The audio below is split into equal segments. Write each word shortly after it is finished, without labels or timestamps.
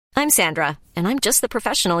I'm Sandra, and I'm just the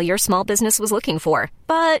professional your small business was looking for.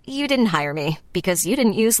 But you didn't hire me because you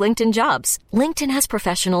didn't use LinkedIn Jobs. LinkedIn has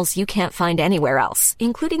professionals you can't find anywhere else,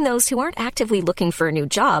 including those who aren't actively looking for a new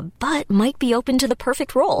job, but might be open to the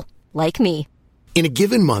perfect role, like me. In a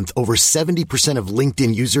given month, over 70% of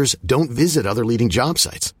LinkedIn users don't visit other leading job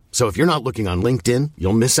sites. So if you're not looking on LinkedIn,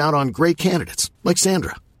 you'll miss out on great candidates like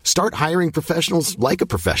Sandra. Start hiring professionals like a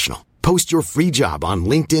professional. Post your free job on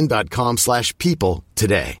linkedin.com/people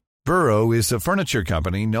today. Burrow is a furniture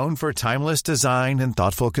company known for timeless design and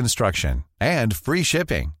thoughtful construction and free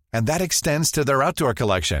shipping, and that extends to their outdoor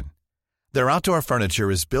collection. Their outdoor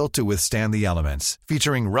furniture is built to withstand the elements,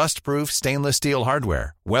 featuring rust-proof stainless steel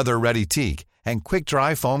hardware, weather-ready teak, and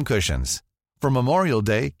quick-dry foam cushions. For Memorial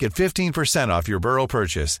Day, get 15% off your Burrow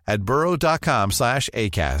purchase at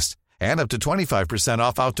burrow.com/ACAST and up to 25%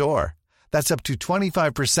 off outdoor. That's up to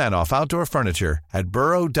 25% off outdoor furniture at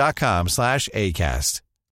burrow.com/ACAST.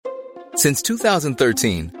 Since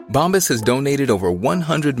 2013, Bombas has donated over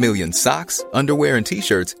 100 million socks, underwear, and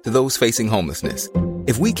T-shirts to those facing homelessness.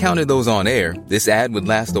 If we counted those on air, this ad would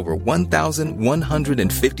last over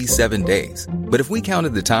 1,157 days. But if we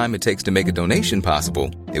counted the time it takes to make a donation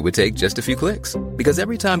possible, it would take just a few clicks. Because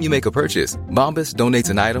every time you make a purchase, Bombas donates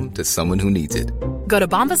an item to someone who needs it. Go to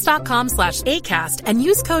bombas.com/ACAST and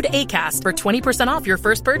use code ACAST for 20% off your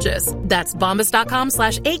first purchase. That's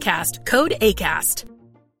bombas.com/ACAST, code ACAST.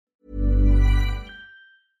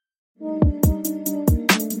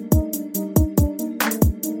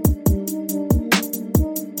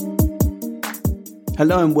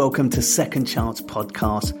 Hello and welcome to Second Chance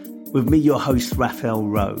Podcast with me, your host, Raphael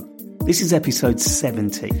Rowe. This is episode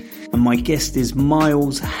 70 and my guest is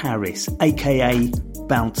Miles Harris, aka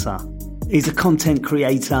Bouncer. He's a content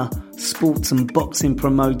creator, sports and boxing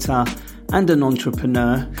promoter and an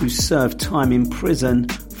entrepreneur who served time in prison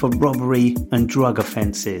for robbery and drug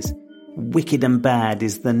offences. Wicked and Bad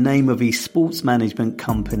is the name of his sports management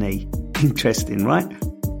company. Interesting, right?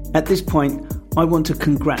 At this point, I want to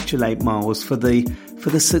congratulate Miles for the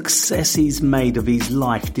success he's made of his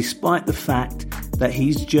life, despite the fact that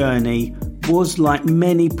his journey was, like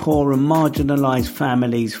many poor and marginalised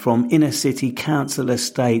families from inner city council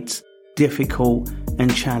estates, difficult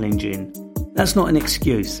and challenging. That's not an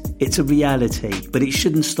excuse, it's a reality, but it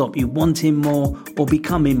shouldn't stop you wanting more or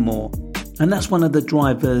becoming more. And that's one of the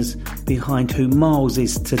drivers behind who Miles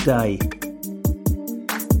is today.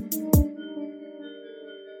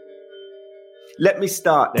 Let me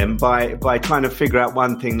start then by trying to figure out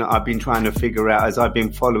one thing that I've been trying to figure out as I've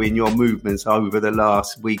been following your movements over the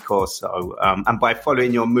last week or so. And by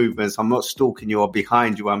following your movements, I'm not stalking you or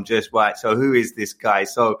behind you. I'm just, right, so who is this guy?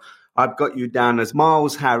 So I've got you down as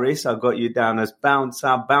Miles Harris. I've got you down as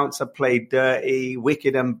Bouncer. Bouncer played dirty,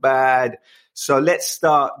 Wicked and Bad. So let's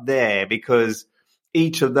start there because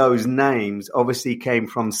each of those names obviously came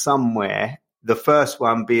from somewhere. The first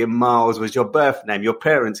one being Miles was your birth name. Your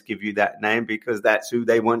parents give you that name because that's who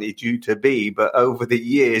they wanted you to be. But over the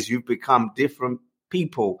years, you've become different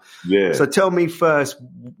people. Yeah. So tell me first,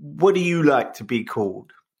 what do you like to be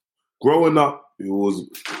called? Growing up, it was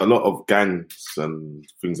a lot of gangs and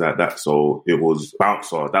things like that. So it was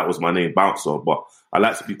Bouncer. That was my name, Bouncer. But I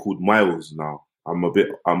like to be called Miles now. I'm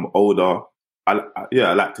older. I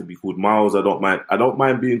like to be called Miles. I don't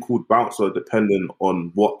mind being called Bouncer depending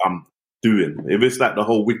on what I'm doing. If it's like the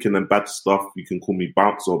whole Wicked and Bad stuff, you can call me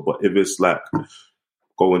Bouncer. But if it's like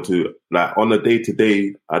going to like on a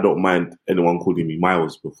day-to-day, I don't mind anyone calling me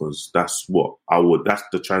Miles because that's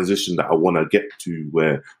the transition that I want to get to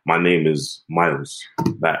where my name is Miles.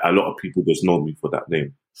 Like a lot of people just know me for that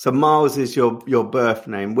name. So Miles is your birth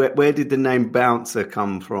name. Where did the name Bouncer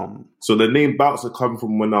come from? So the name Bouncer come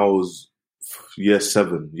from when I was year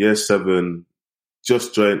seven,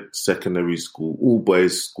 just joined secondary school, all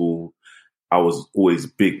boys school. I was always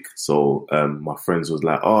big. So my friends was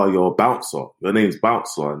like, oh, you're a Bouncer. Your name's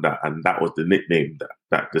Bouncer. And that was the nickname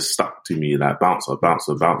that just stuck to me, like Bouncer.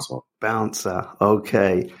 Bouncer.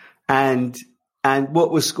 Okay. And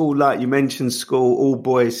what was school like? You mentioned school, all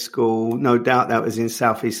boys school. No doubt that was in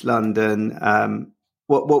Southeast London.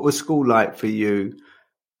 What was school like for you?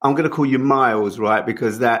 I'm going to call you Miles, right?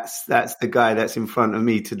 Because that's the guy that's in front of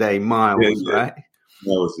me today, Miles, yeah. right?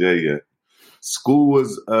 Miles, yeah. School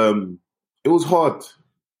was, it was hard.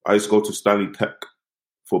 I used to go to Stanley Tech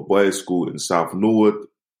for boys' school in South Norwood,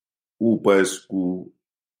 all boys' school.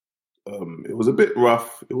 It was a bit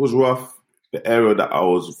rough. It was rough. The area that I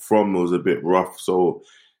was from was a bit rough, so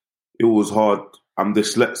it was hard. I'm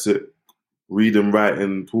dyslexic. Reading,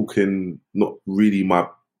 writing, talking, not really my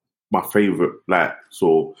favorite.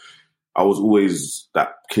 So I was always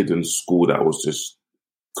that kid in school that was just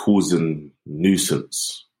causing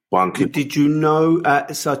nuisance. bunking. Did you know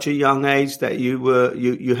at such a young age that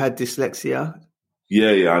you had dyslexia?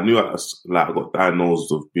 Yeah. I knew I got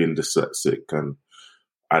diagnosed of being dyslexic, and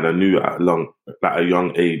I knew at a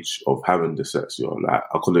young age of having dyslexia. Like,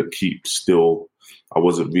 I couldn't keep still. I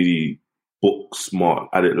wasn't really book smart.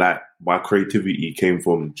 I didn't like, my creativity came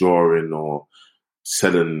from drawing or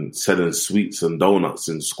selling sweets and donuts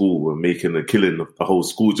in school and making a killing of the whole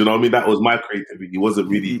school. Do you know what I mean? That was my creativity. It wasn't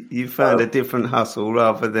really... You found a different hustle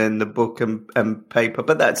rather than the book and paper.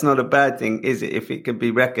 But that's not a bad thing, is it? If it can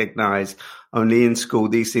be recognised. Only in school,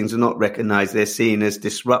 these things are not recognised. They're seen as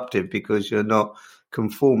disruptive because you're not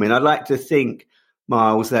conforming. I'd like to think,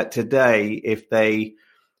 Miles, that today, if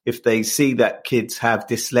they see that kids have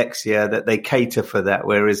dyslexia, that they cater for that.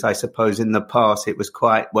 Whereas I suppose in the past it was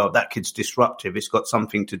quite, well, that kid's disruptive. It's got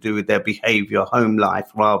something to do with their behaviour, home life,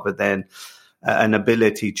 rather than an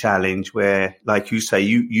ability challenge where, like you say,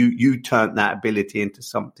 you turned that ability into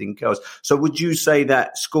something else. So would you say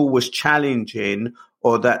that school was challenging,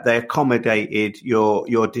 or that they accommodated your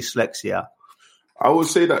dyslexia? I would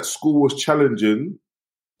say that school was challenging,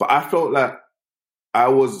 but I felt like I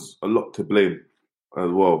was a lot to blame as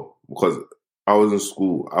well, because I was in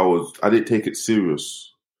school. I didn't take it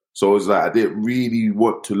serious. So it was like, I didn't really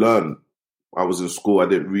want to learn. I was in school.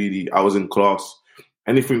 I was in class.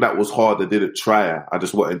 Anything that was hard, I didn't try it. I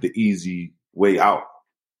just wanted the easy way out.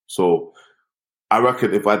 So I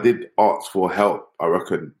reckon if I did ask for help, I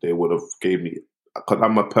reckon they would have gave me, because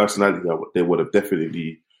I'm a personality, they would have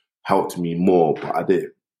definitely helped me more, but I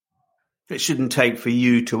didn't. It shouldn't take for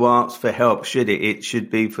you to ask for help, should it? It should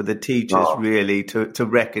be for the teachers really to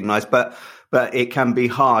recognise. But it can be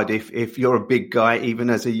hard if you're a big guy, even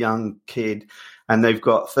as a young kid, and they've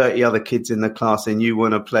got 30 other kids in the class and you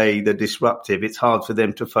want to play the disruptive. It's hard for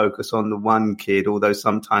them to focus on the one kid, although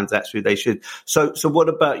sometimes that's who they should. So what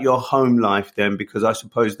about your home life then? Because I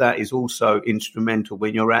suppose that is also instrumental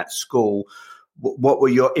when you're at school. What were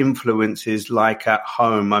your influences like at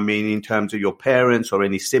home? I mean, in terms of your parents or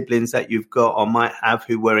any siblings that you've got or might have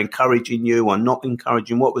who were encouraging you or not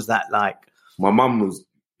encouraging? What was that like? My mum was,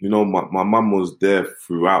 my mum was there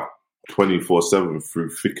throughout 24/7 through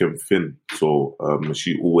thick and thin. So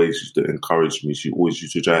she always used to encourage me. She always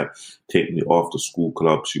used to try to take me after school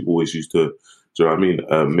club. She always used to, do you know what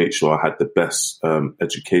I mean? Make sure I had the best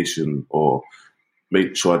education, or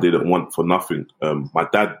make sure I didn't want for nothing. My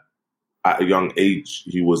dad, at a young age,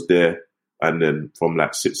 he was there, and then from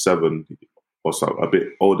like 6, 7, or something, a bit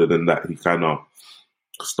older than that, he kind of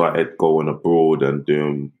started going abroad and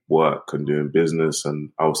doing work and doing business,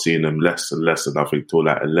 and I was seeing him less and less, and I think till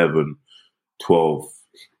like 11, 12,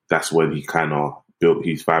 that's when he kind of built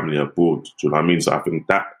his family abroad. Do you know what I mean? So I think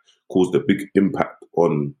that caused a big impact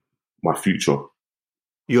on my future.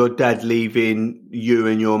 Your dad leaving you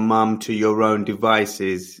and your mum to your own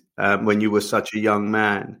devices when you were such a young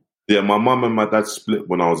man? Yeah, my mum and my dad split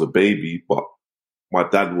when I was a baby, but my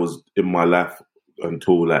dad was in my life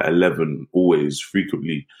until like 11, always,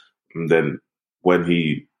 frequently. And then when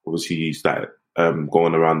he started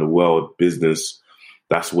going around the world, business,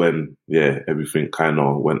 that's when, everything kind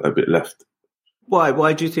of went a bit left. Why?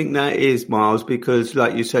 Why do you think that is, Miles? Because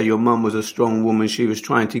like you say, your mum was a strong woman. She was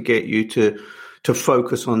trying to get you to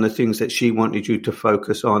focus on the things that she wanted you to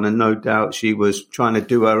focus on. And no doubt she was trying to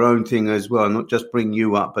do her own thing as well, not just bring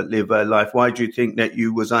you up, but live her life. Why do you think that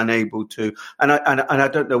you was unable to? And I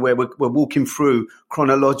don't know where we're walking through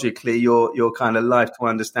chronologically your kind of life to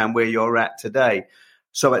understand where you're at today.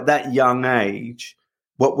 So at that young age,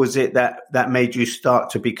 what was it that made you start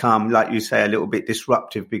to become, like you say, a little bit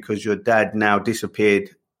disruptive because your dad now disappeared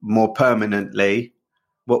more permanently?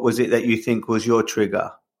 What was it that you think was your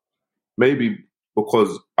trigger? Maybe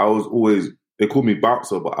because I was always, they called me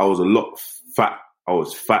bouncer, but I was a lot fat. I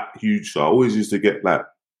was fat, huge. So I always used to get like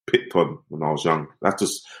picked on when I was young. That's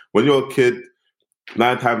just, when you're a kid,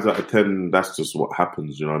 9 times out of 10, that's just what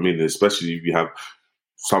happens. You know what I mean? Especially if you have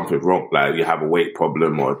something wrong, like you have a weight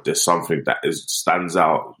problem or there's something that stands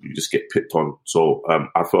out, you just get picked on. So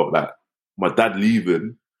I felt that my dad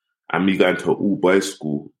leaving and me going to an all-boys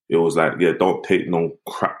school, it was like, don't take no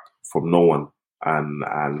crap from no one.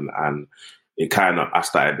 And it kind of, I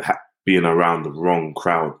started being around the wrong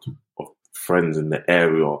crowd of friends in the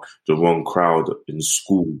area, the wrong crowd in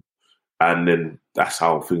school. And then that's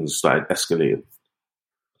how things started escalating.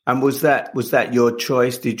 And was that your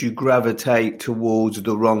choice? Did you gravitate towards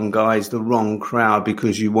the wrong guys, the wrong crowd,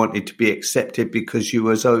 because you wanted to be accepted, because you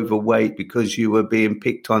was overweight, because you were being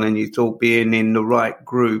picked on and you thought being in the right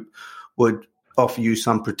group would offer you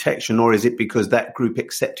some protection? Or is it because that group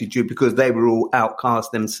accepted you because they were all outcasts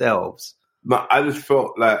themselves? No, I just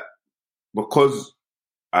felt like, because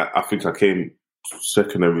I think I came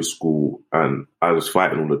secondary school and I was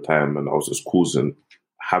fighting all the time and I was just causing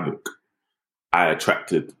havoc, I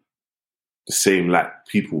attracted the same like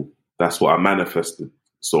people. That's what I manifested.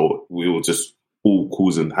 So we were just all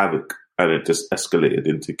causing havoc and it just escalated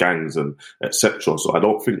into gangs and etc. So I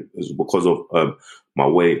don't think it's because of my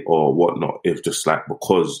weight or whatnot. It's just like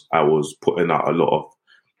because I was putting out a lot of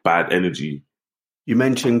bad energy. You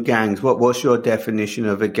mentioned gangs. What's your definition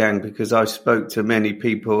of a gang? Because I spoke to many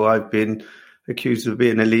people. I've been accused of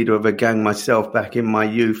being a leader of a gang myself back in my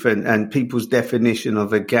youth, and people's definition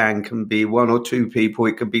of a gang can be 1 or 2 people.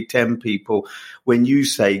 It could be 10 people. When you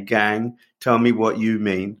say gang, tell me what you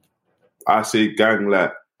mean. I say gang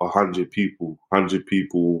like 100 people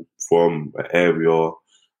from an area.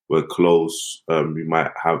 We're close. We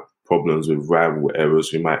might have problems with rival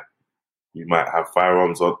areas. We might have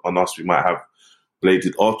firearms on us. We might have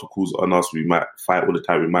bladed articles on us. We might fight all the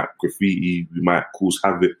time. We might graffiti. We might cause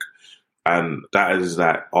havoc. And that is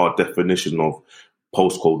like our definition of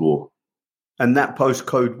post-Cold War. And that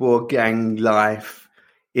post-Cold War gang life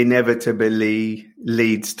inevitably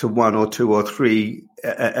leads to 1 or 2 or 3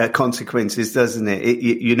 consequences, doesn't it?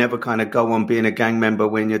 You never kind of go on being a gang member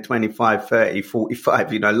when you're 25, 30,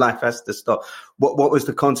 45. Life has to stop. What was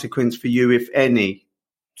the consequence for you, if any?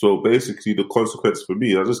 So basically the consequence for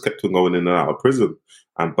me, I just kept on going in and out of prison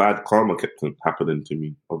and bad karma kept on happening to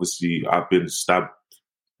me. Obviously, I've been stabbed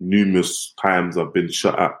numerous times. I've been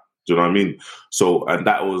shot at. Do you know what I mean? So, and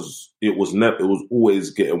it was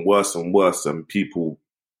always getting worse and worse and people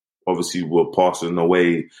obviously were passing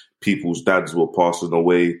away. People's dads were passing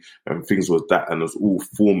away and things was that. And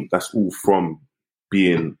that's all from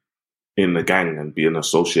being in the gang and being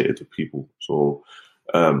associated with people. So,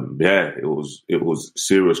 it was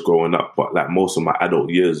serious growing up, but like most of my adult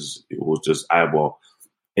years, it was just either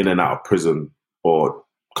in and out of prison or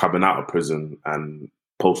coming out of prison and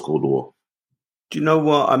post-Cold War. Do you know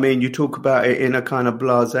what? I mean, you talk about it in a kind of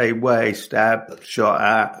blasé way, stabbed, shot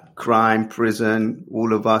at, crime, prison,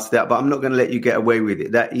 all of us that, but I'm not going to let you get away with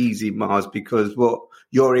it that easy, Mars, because what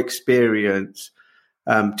your experience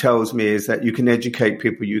tells me is that you can educate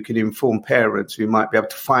people, you can inform parents who might be able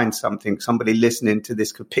to find something. Somebody listening to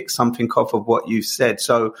this could pick something off of what you said.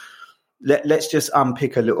 So let's just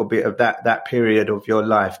unpick a little bit of that period of your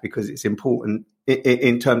life, because it's important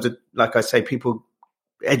in terms of, like I say, people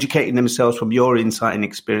educating themselves from your insight and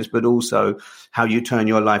experience, but also how you turn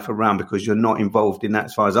your life around, because you're not involved in that,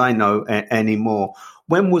 as far as I know, anymore.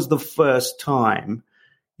 When was the first time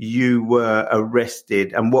you were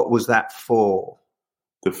arrested and what was that for?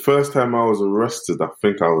 The first time I was arrested, I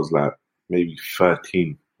think I was like maybe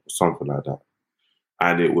 13 or something like that.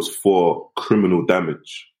 And it was for criminal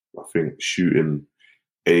damage. I think shooting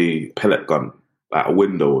a pellet gun at a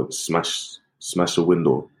window and smash a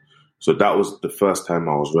window. So that was the first time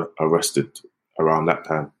I was arrested around that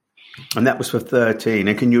time. And that was for 13.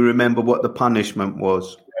 And can you remember what the punishment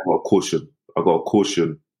was? I got a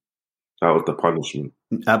caution. That was the punishment.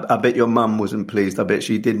 I bet your mum wasn't pleased. I bet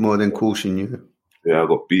she did more than caution you. Yeah, I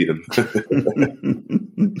got beaten.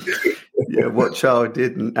 Yeah, what child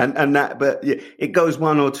didn't? And that, but yeah, it goes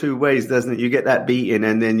 1 or 2 ways, doesn't it? You get that beating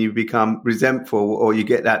and then you become resentful, or you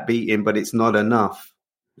get that beating, but it's not enough.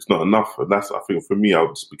 It's not enough. And that's, I think for me, I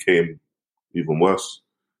just became even worse.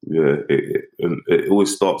 Yeah, it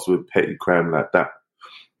always starts with petty crime like that.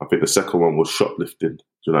 I think the second one was shoplifting. Do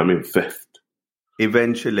you know what I mean? Theft.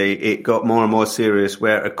 Eventually, it got more and more serious,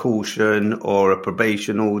 where a caution or a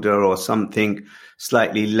probation order or something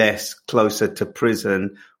slightly less closer to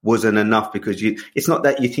prison wasn't enough, because it's not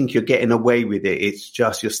that you think you're getting away with it. It's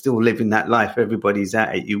just you're still living that life. Everybody's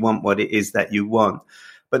at it. You want what it is that you want.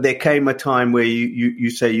 But there came a time where you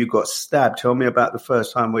say you got stabbed. Tell me about the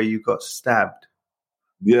first time where you got stabbed.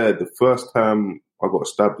 Yeah, the first time I got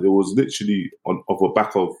stabbed, it was literally off the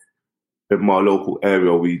back of, in my local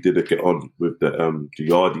area, we did a get on with the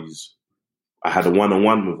Yardies. I had a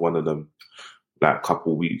one-on-one with one of them like a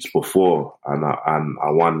couple of weeks before, and I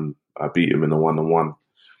won. I beat him in a one-on-one.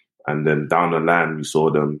 And then down the line, we saw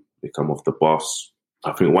them. They come off the bus.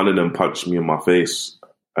 I think one of them punched me in my face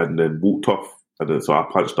and then walked off. And then, so I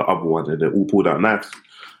punched the other one, and they all pulled out knives,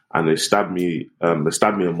 and they stabbed me. They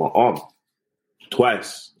stabbed me in my arm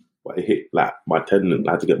twice. But it hit like my tendon.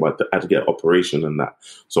 I had to get operation and that.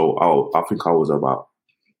 So I think I was about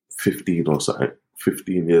 15 or something,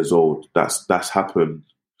 15 years old. That's happened.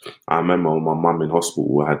 I remember when my mum in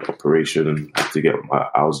hospital, I had operation and I had to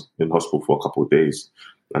I was in hospital for a couple of days,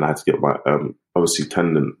 and I had to get my obviously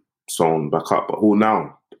tendon sewn back up. But all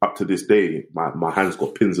now, up to this day, my hand's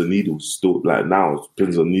got pins and needles still. Like now, it's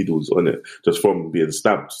pins and needles on it just from being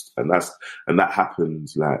stabbed, and that happened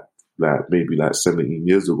like maybe 17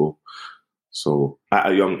 years ago. So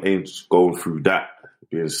at a young age, going through that,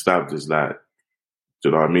 being stabbed is like, do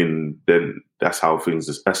you know what I mean? Then that's how things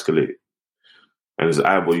just escalate. And it's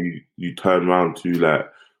either you turn around to like,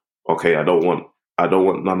 okay, I don't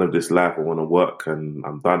want none of this life. I want to work and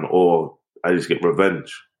I'm done, or I just get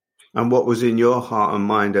revenge. And what was in your heart and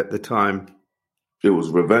mind at the time? It was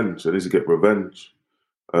revenge. I need to get revenge.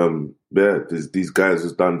 These guys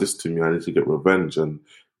has done this to me. I need to get revenge. And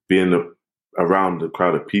being around the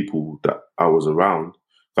crowd of people that I was around,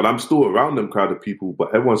 but I'm still around them crowd of people,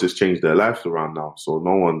 but everyone's just changed their lives around now. So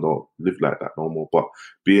no one don't live like that no more. But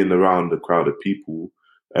being around the crowd of people,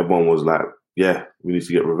 everyone was like, yeah, we need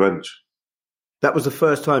to get revenge. That was the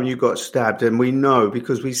first time you got stabbed. And we know,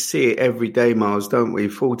 because we see it every day, Miles, don't we?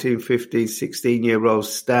 14, 15, 16-year-olds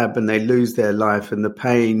stab and they lose their life, and the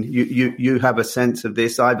pain. You have a sense of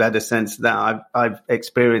this. I've had a sense of that. I've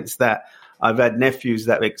experienced that. I've had nephews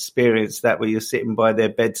that have experienced that, where you're sitting by their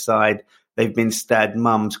bedside. They've been stabbed,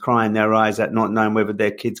 mums crying their eyes out, not knowing whether their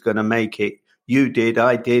kid's going to make it. You did,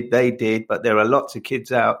 I did, they did. But there are lots of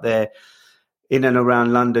kids out there in and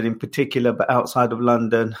around London in particular, but outside of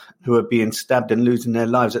London, who are being stabbed and losing their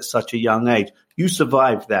lives at such a young age. You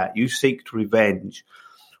survived that. You seeked revenge.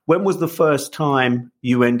 When was the first time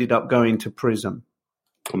you ended up going to prison?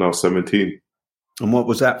 When I was 17. And what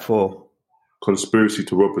was that for? Conspiracy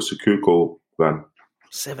to rob a Sukuko van.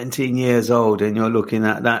 17 years old, and you're looking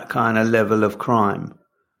at that kind of level of crime.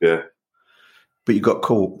 Yeah. But you got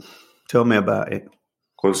caught. Tell me about it.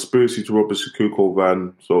 Conspiracy to rob a Sukuko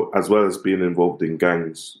van. So as well as being involved in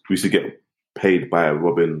gangs, we used to get paid by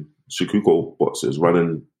robbing Sukuko boxes,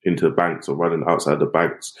 running into banks or running outside the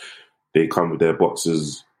banks. They come with their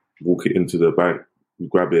boxes, walk it into the bank, we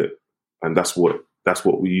grab it, and that's what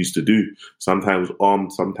we used to do. Sometimes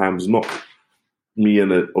armed, sometimes not. Me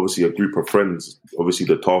and obviously a group of friends, obviously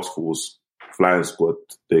the task force, flying squad,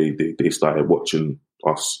 they started watching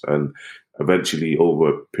us, and eventually over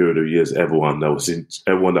a period of years, everyone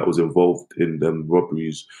that was involved in them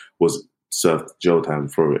robberies was served jail time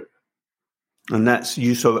for it. And that's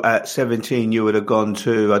you. So at 17, you would have gone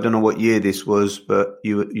to, I don't know what year this was, but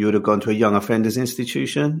you would have gone to a young offenders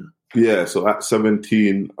institution? Yeah, so at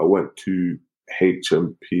 17, I went to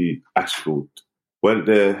HMP Ashfield. Went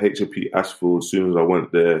there, HMP Ashfield. As soon as I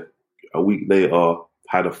went there, a week later,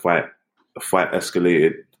 had a fight. The fight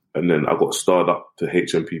escalated, and then I got starred up to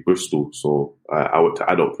HMP Bristol. So I went to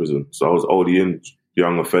adult prison. So I was already in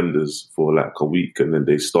young offenders for like a week, and then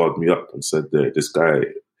they starred me up and said that this guy,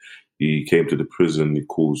 he came to the prison, he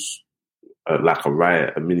caused like a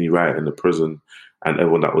riot, a mini riot in the prison, and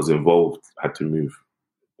everyone that was involved had to move.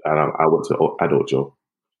 And I went to adult jail.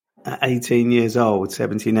 At 18 years old,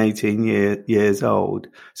 17, 18 years old.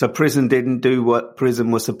 So prison didn't do what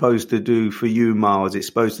prison was supposed to do for you, Miles. It's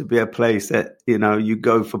supposed to be a place that, you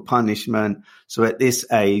go for punishment. So at this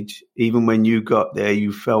age, even when you got there,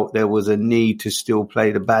 you felt there was a need to still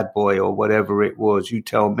play the bad boy or whatever it was. You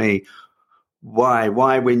tell me, why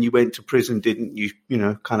when you went to prison, didn't you,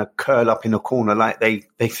 kind of curl up in a corner like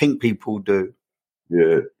they think people do?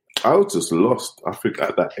 Yeah. I was just lost. I think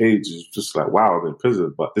at that age, it's just like, wow, I'm in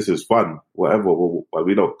prison, but this is fun. Whatever.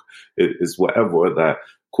 It's whatever. That,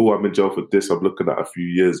 cool, I'm in jail for this. I'm looking at a few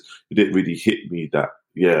years. It didn't really hit me that,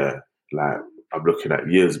 like, I'm looking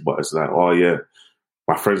at years, but it's like, oh, yeah,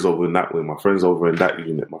 my friend's over in that wing. My friend's over in that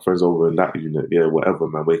unit. My friend's over in that unit. Yeah, whatever,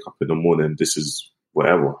 man. Wake up in the morning. This is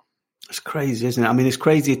whatever. It's crazy, isn't it? I mean, it's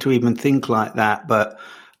crazy to even think like that, but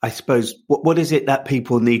I suppose, what is it that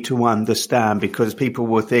people need to understand? Because people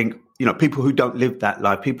will think, people who don't live that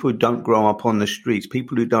life, people who don't grow up on the streets,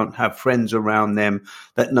 people who don't have friends around them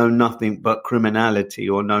that know nothing but criminality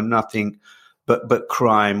or know nothing but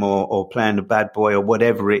crime or playing a bad boy or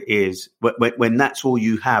whatever it is. When that's all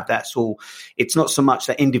you have, that's all. It's not so much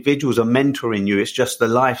that individuals are mentoring you. It's just the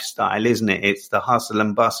lifestyle, isn't it? It's the hustle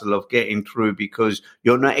and bustle of getting through, because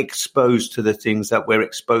you're not exposed to the things that we're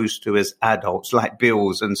exposed to as adults, like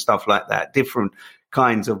bills and stuff like that, different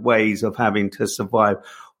kinds of ways of having to survive.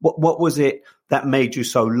 What was it that made you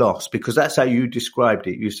so lost? Because that's how you described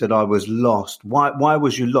it. You said, I was lost. Why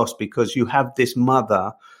was you lost? Because you have this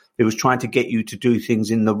mother who was trying to get you to do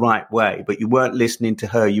things in the right way, but you weren't listening to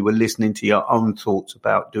her. You were listening to your own thoughts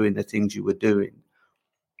about doing the things you were doing.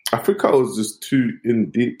 I think I was just too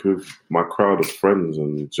in deep with my crowd of friends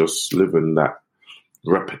and just living that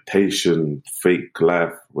reputation, fake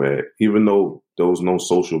life, where even though there was no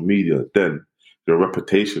social media then, your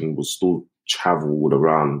reputation was still traveled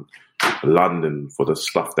around London for the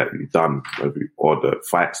stuff that you done or the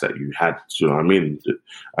fights that you had. Do you know what I mean?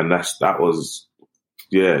 And that was.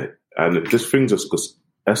 Yeah, and this thing just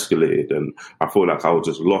escalated, and I feel like I was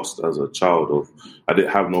just lost as a child. I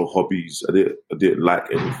didn't have no hobbies. I didn't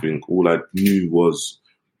like anything. All I knew was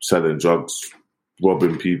selling drugs,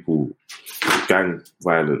 robbing people, gang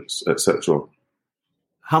violence, etc.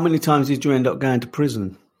 How many times did you end up going to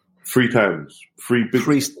prison? 3 times.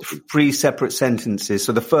 Three separate sentences.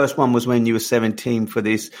 So the first one was when you were 17 for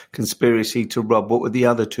this conspiracy to rob. What were the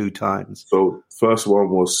other 2 times? So first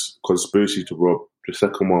one was conspiracy to rob. The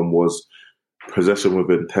second one was possession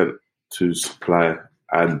with intent to supply.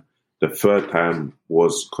 And the third time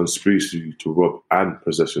was conspiracy to rob and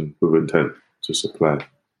possession with intent to supply.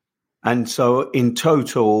 And so in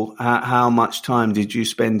total, how much time did you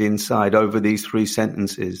spend inside over these 3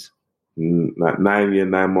 sentences? Like 9 years,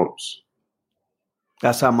 9 months.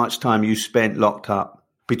 That's how much time you spent locked up.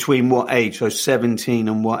 Between what age? So 17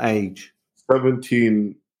 and what age?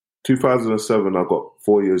 17, 2007, I got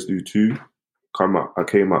 4 years due 2. I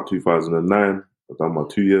came out 2009. I've done my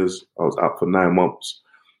 2 years. I was out for 9 months.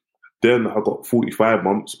 Then I got 45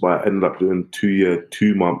 months, but I ended up doing 2 year,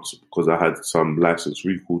 2 months because I had some license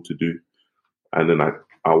recall to do. And then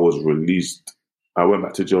I was released. I went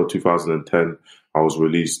back to jail 2010. I was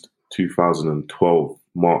released 2012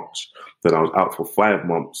 March. Then I was out for 5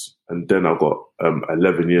 months, and then I got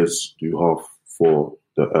 11 years due half for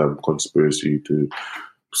the conspiracy to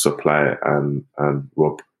supply and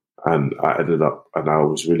rob. And I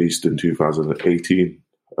was released in 2018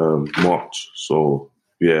 March. So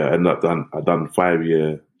yeah, I done 5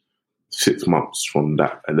 year, 6 months from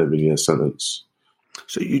that 11-year sentence.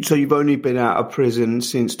 So you've only been out of prison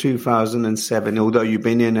since 2007, although you've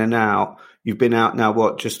been in and out. You've been out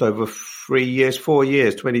now, just over 3 years, 4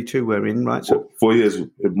 years, 22 we're in, right? So 4 years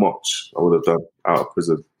in March I would have done out of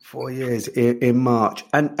prison. 4 years in March.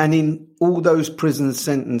 And in all those prison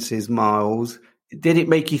sentences, Miles, did it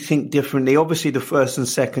make you think differently? Obviously, the first and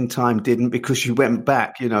second time didn't, because you went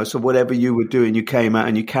back, so whatever you were doing, you came out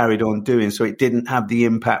and you carried on doing. So it didn't have the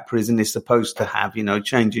impact prison is supposed to have,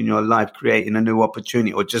 changing your life, creating a new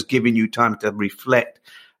opportunity, or just giving you time to reflect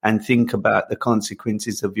and think about the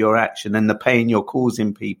consequences of your action and the pain you're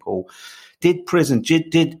causing people. Did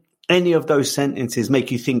any of those sentences make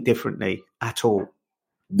you think differently at all?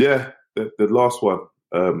 Yeah, the last one,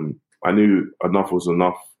 I knew enough was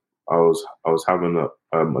enough. I was having a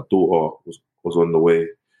daughter was on the way.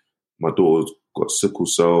 My daughter's got sickle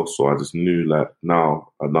cell, so I just knew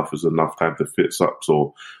now enough is enough, time to fix up.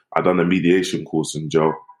 So I done a mediation course in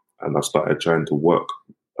jail, and I started trying to work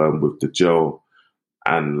with the jail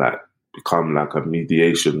and become a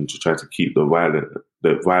mediation to try to keep the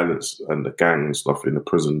violence and the gang and stuff in the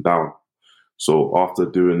prison down. So after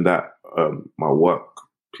doing that, my work,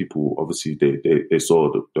 people obviously they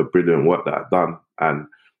saw the brilliant work that I'd done and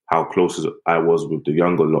how close I was with the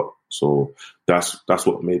younger lot. So that's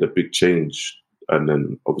what made a big change. And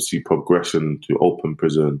then obviously progression to open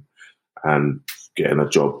prison and getting a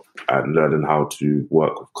job and learning how to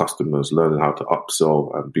work with customers, learning how to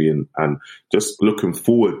upsell and just looking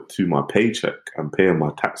forward to my paycheck and paying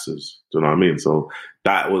my taxes. Do you know what I mean? So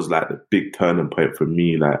that was the big turning point for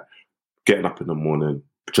me, getting up in the morning,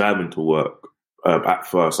 driving to work. At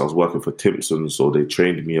first I was working for Timpson, so they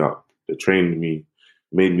trained me up. They trained me,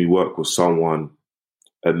 made me work with someone,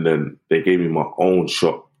 and then they gave me my own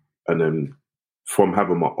shop. And then from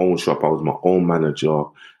having my own shop, I was my own manager.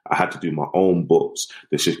 I had to do my own books.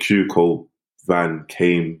 The Securico van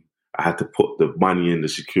came. I had to put the money in the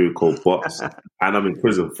Securico box. And I'm in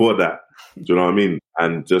prison for that. Do you know what I mean?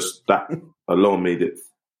 And just that alone made it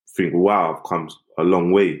think, wow, I've come a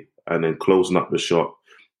long way. And then closing up the shop,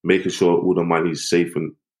 making sure all the money is safe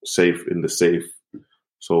in the safe.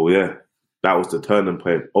 So yeah, that was the turning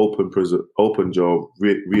point. Open prison, open job,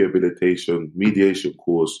 rehabilitation, mediation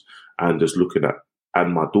course, and just looking at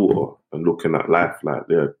my daughter and looking at life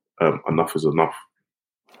enough is enough.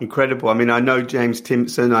 Incredible. I mean, I know James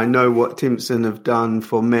Timpson. I know what Timpson have done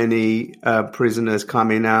for many prisoners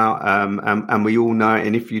coming out, and we all know it.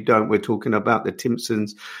 And if you don't, we're talking about the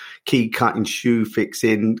Timpsons key cutting, shoe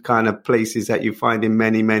fixing kind of places that you find in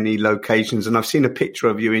many, many locations. And I've seen a picture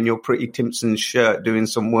of you in your pretty Timpson shirt doing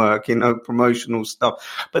some work, promotional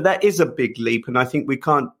stuff. But that is a big leap. And I think we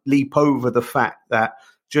can't leap over the fact that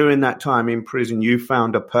during that time in prison, you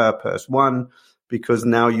found a purpose. One, because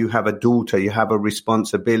now you have a daughter, you have a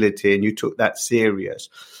responsibility, and you took that serious.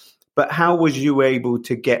 But how was you able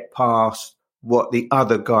to get past what the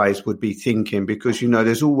other guys would be thinking? Because,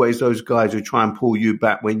 there's always those guys who try and pull you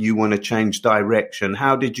back when you want to change direction.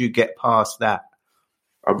 How did you get past that?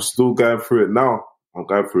 I'm still going through it now. I'm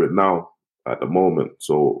going through it now at the moment.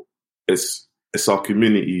 So it's our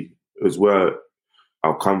community is where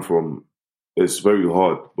I've come from. It's very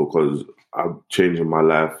hard because I'm changing my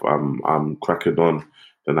life. I'm cracking on.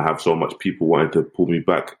 And I have so much people wanting to pull me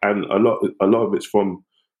back, and a lot of it's from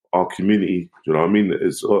our community. Do you know what I mean?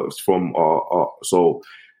 It's from our so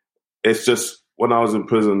it's just when I was in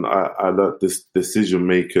prison, I learned this decision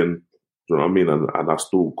making. Do you know what I mean? And I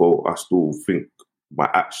still think my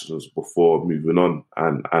actions before moving on,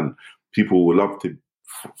 and people would love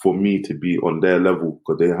for me to be on their level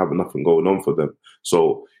because they have nothing going on for them.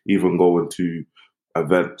 So even going to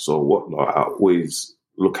events or whatnot, I always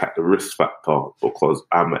look at the risk factor because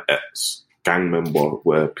I'm an ex-gang member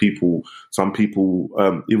where some people,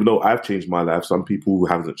 even though I've changed my life, some people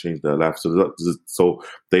haven't changed their life. So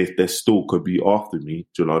they still could be after me,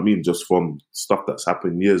 do you know what I mean? Just from stuff that's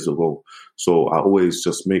happened years ago. So I always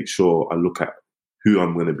just make sure I look at who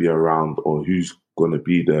I'm going to be around or who's going to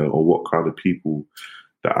be there or what kind of people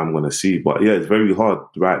that I'm going to see. But yeah, it's very hard.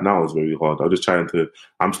 Right now it's very hard.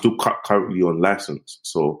 I'm still currently on license.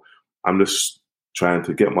 So I'm just trying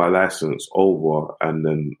to get my license over and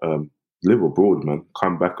then live abroad, man.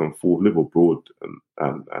 Come back and forth, live abroad.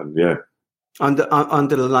 And yeah.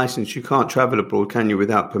 Under the license, you can't travel abroad, can you,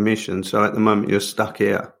 without permission? So at the moment, you're stuck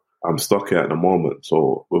here. I'm stuck here at the moment.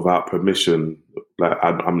 So without permission, like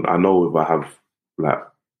I know if I have like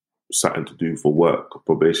something to do for work,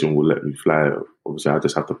 probation will let me fly. Obviously, I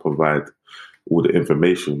just have to provide all the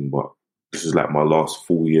information. But this is like my last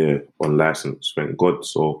full year on license, thank God.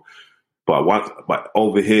 So, but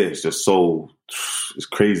over here, it's just it's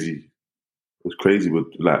crazy. It's crazy with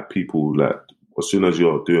like people, like as soon as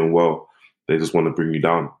you're doing well, they just want to bring you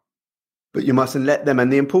down. But you mustn't let them.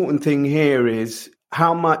 And the important thing here is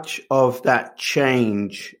how much of that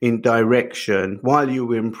change in direction while you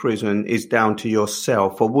were in prison is down to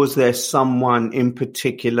yourself? Or was there someone in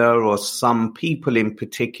particular or some people in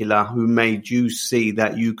particular who made you see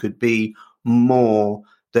that you could be more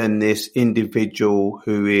than this individual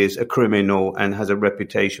who is a criminal and has a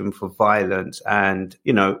reputation for violence? And,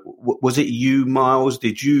 you know, was it you, Miles?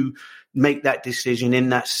 Did you make that decision in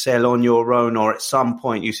that cell on your own, or at some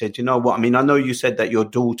point you said, you know what, I mean, I know you said that your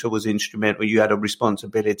daughter was instrumental, you had a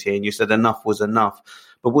responsibility, and you said enough was enough,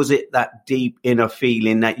 but was it that deep inner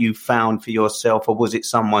feeling that you found for yourself, or was it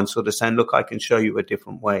someone sort of saying, look, I can show you a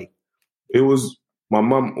different way? It was, my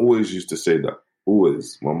mum always used to say that,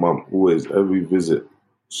 my mum always, every visit,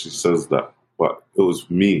 she says that, but it was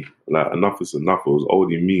me, like, enough is enough. It was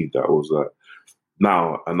only me that was like,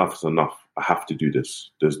 now enough is enough. I have to do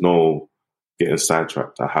this. There's no getting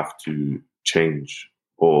sidetracked. I have to change,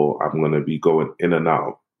 or I'm going to be going in and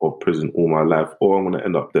out of prison all my life, or I'm going to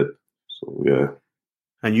end up dead. So, yeah.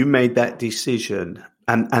 And you made that decision,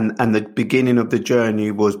 and the beginning of the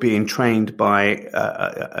journey was being trained by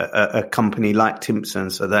a company like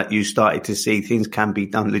Timpson, so that you started to see things can be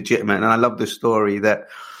done legitimate. And I love the story that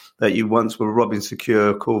you once were robbing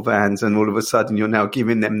secure call vans, and all of a sudden you're now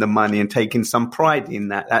giving them the money and taking some pride in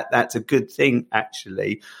that. That's a good thing,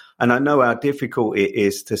 actually. And I know how difficult it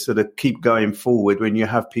is to sort of keep going forward when you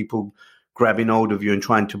have people grabbing hold of you and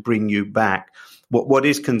trying to bring you back. What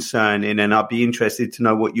is concerning, and I'd be interested to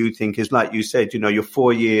know what you think, is like you said, you know, you're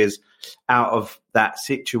 4 years out of that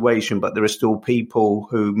situation, but there are still people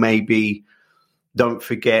who maybe don't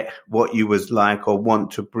forget what you was like or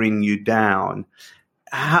want to bring you down.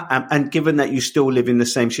 And given that you still live in the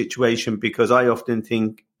same situation, because I often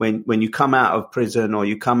think when you come out of prison or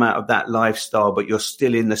you come out of that lifestyle, but you're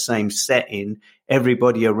still in the same setting,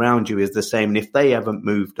 everybody around you is the same. And if they haven't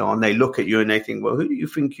moved on, they look at you and they think, well, who do you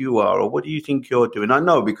think you are? Or what do you think you're doing? I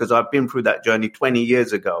know, because I've been through that journey 20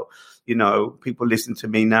 years ago. You know, people listen to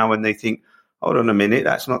me now and they think, hold on a minute,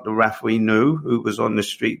 that's not the Raf we knew who was on the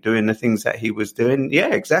street doing the things that he was doing.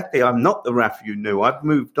 Yeah, exactly. I'm not the Raf you knew. I've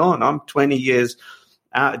moved on. I'm 20 years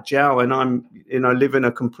out of jail and I'm, you know, living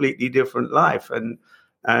a completely different life, and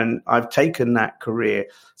I've taken that career.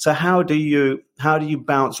 So how do you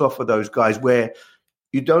bounce off of those guys where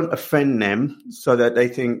you don't offend them so that they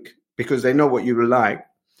think, because they know what you were like,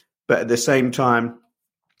 but at the same time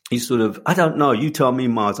you sort of, I don't know, you tell me,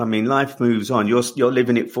 Mars. I mean, life moves on. You're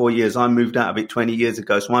living it 4 years. I moved out of it 20 years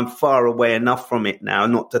ago, so I'm far away enough from it now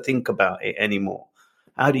not to think about it anymore.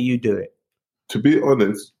 How do you do it? To be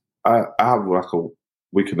honest, I have like a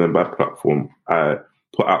Wicked and Bad platform. I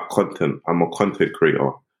put out content. I'm a content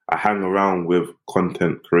creator. I hang around with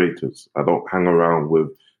content creators. I don't hang around with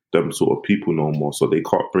them sort of people no more, so they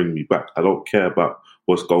can't bring me back. I don't care about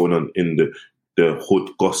what's going on in the hood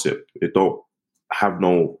gossip. It don't have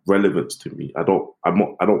no relevance to me. I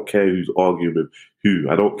don't care who's arguing with who.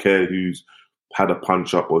 I don't care who's had a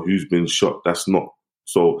punch up or who's been shot. That's not.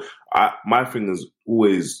 So my thing is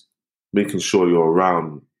always making sure you're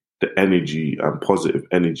around the energy and positive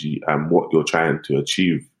energy and what you're trying to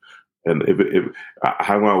achieve. And if I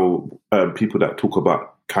hang around with people that talk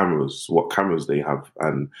about cameras, what cameras they have,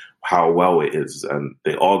 and how well it is, and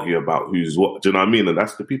they argue about who's what. Do you know what I mean? And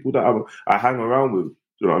that's the people that I hang around with. Do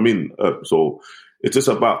you know what I mean? So it's just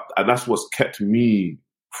about, and that's what's kept me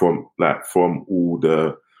from all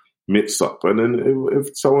the mix up. And then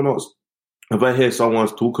if someone else, if I hear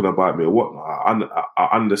someone's talking about me or whatnot, I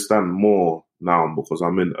understand more now because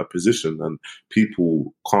I'm in a position and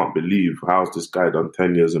people can't believe how's this guy done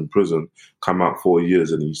 10 years in prison, come out 4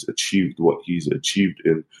 years and he's achieved what he's achieved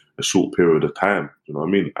in a short period of time. You know what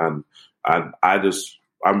I mean? And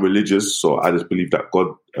I'm religious, so I just believe that God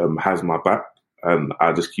has my back, and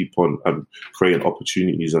I just keep on creating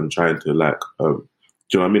opportunities and trying to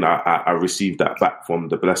do you know what I mean? I receive that back from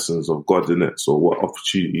the blessings of God, innit? So what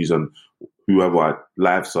opportunities and whoever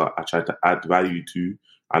lives I try to add value to,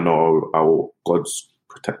 I know God's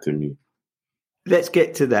protecting me. Let's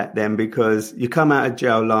get to that then, because you come out of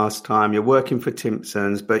jail last time, you're working for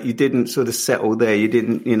Timpsons, but you didn't sort of settle there. You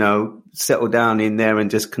didn't, settle down in there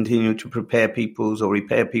and just continue to repair people's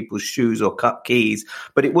shoes or cut keys.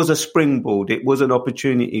 But it was a springboard. It was an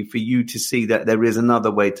opportunity for you to see that there is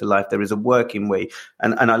another way to life. There is a working way.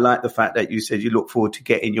 And I like the fact that you said you look forward to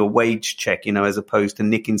getting your wage check, as opposed to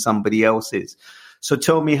nicking somebody else's. So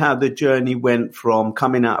tell me how the journey went from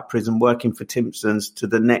coming out of prison, working for Timpsons, to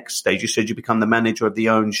the next stage. You said you become the manager of the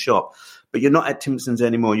own shop, but you're not at Timpsons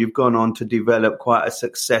anymore. You've gone on to develop quite a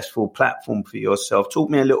successful platform for yourself.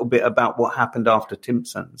 Talk me a little bit about what happened after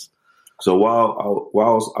Timpsons. So while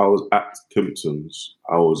I was at Timpsons,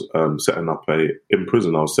 I was setting up a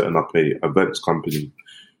events company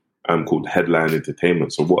called Headline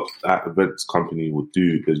Entertainment. So what that events company would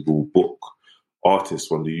do is we'll book artists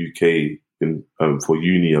from the UK for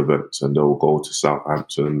uni events, and they'll go to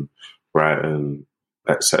Southampton, Brighton,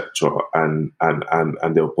 etc., and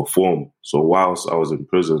they'll perform. So whilst I was in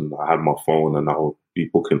prison, I had my phone and I would be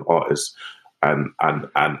booking artists, and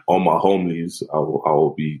on my home leaves, I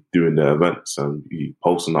will be doing the events and be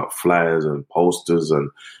posting up flyers and posters and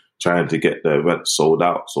trying to get the events sold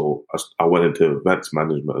out. So I went into events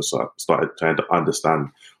management, so I started trying to understand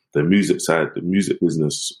the music side, the music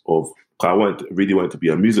business of. I really wanted to be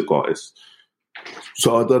a music artist.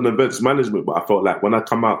 So I've done events management, but I felt like when I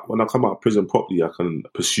come out of prison properly, I can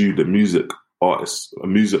pursue the music artist,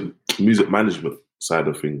 music management side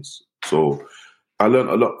of things. So I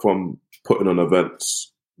learned a lot from putting on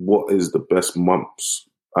events. What is the best months?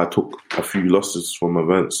 I took a few losses from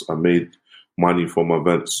events. I made money from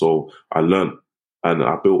events. So I learned and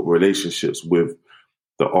I built relationships with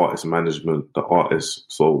the artist management, the artists.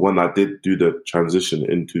 So when I did do the transition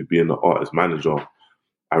into being an artist manager,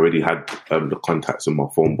 I already had the contacts in my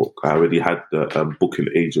phone book. I already had the booking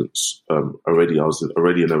agents already. I was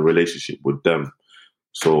already in a relationship with them.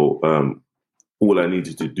 So all I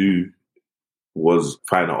needed to do was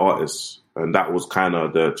find an artist. And that was kind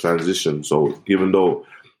of the transition. So even though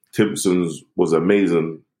Timpsons was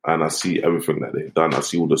amazing, and I see everything that they've done, I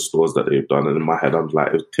see all the stores that they've done, and in my head I'm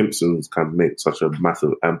like, if Timpsons can make such a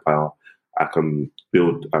massive empire, I can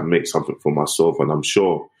build and make something for myself. And I'm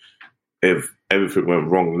sure if everything went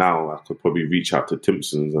wrong now, I could probably reach out to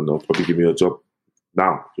Timpsons and they'll probably give me a job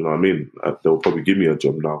now. You know what I mean? They'll probably give me a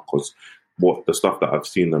job now because what the stuff that I've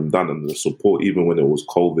seen them done and the support, even when it was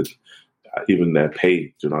COVID, even their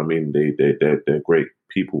pay, you know what I mean? They're great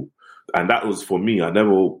people. And that was for me. I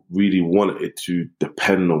never really wanted it to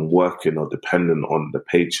depend on working or dependent on the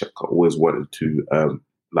paycheck. I always wanted to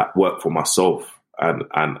work for myself.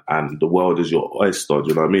 And the world is your oyster. Do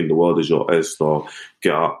you know what I mean? The world is your oyster.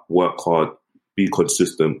 Get up, work hard, be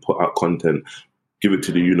consistent, put out content, give it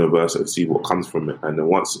to the universe, and see what comes from it. And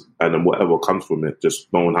then whatever comes from it,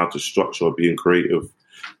 just knowing how to structure, being creative.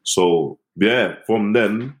 So yeah, from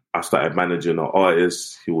then I started managing an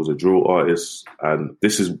artist. He was a drill artist, and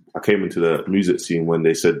I came into the music scene when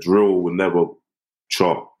they said drill will never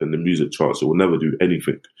chart in the music charts. It will never do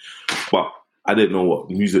anything, but I didn't know what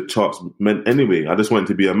music charts meant anyway. I just wanted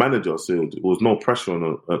to be a manager, so there was no pressure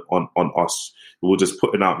on us. We were just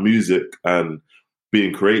putting out music and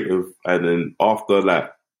being creative. And then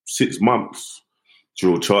after 6 months,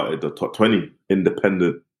 drill charted the top 20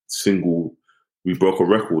 independent single. We broke a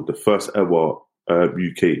record, the first ever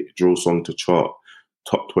UK drill song to chart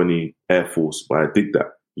top 20 Air Force by Dig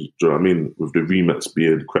That. Do you know what I mean? With the remix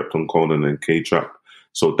being Krypton Conan and K-Trap.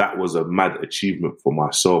 So that was a mad achievement for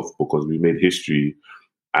myself because we made history.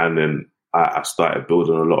 And then I started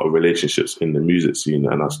building a lot of relationships in the music scene.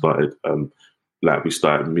 And I started,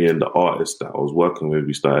 me and the artists that I was working with,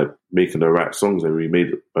 we started making the right songs, and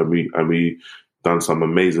we done some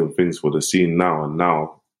amazing things for the scene now. And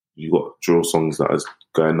now you got drill songs that is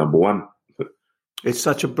going number one. It's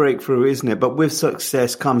such a breakthrough, isn't it? But with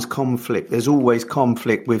success comes conflict. There's always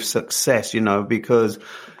conflict with success, because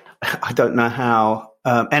I don't know how,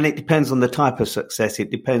 and it depends on the type of success.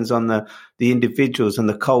 It depends on the individuals and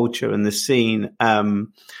the culture and the scene.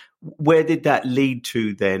 Where did that lead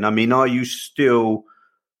to then? I mean, are you still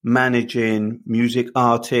managing music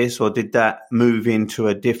artists, or did that move into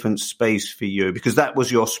a different space for you? Because that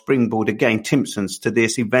was your springboard again, Timpsons, to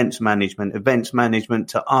this events management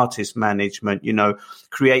to artist management,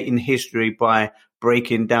 creating history by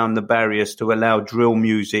breaking down the barriers to allow drill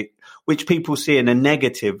music, which people see in a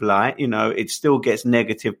negative light. It still gets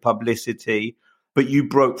negative publicity, but you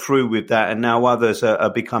broke through with that, and now others are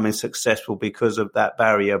becoming successful because of that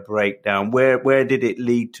barrier breakdown. Where did it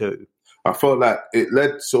lead to? I felt like it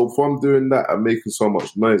led, so from doing that and making so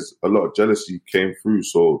much noise, a lot of jealousy came through.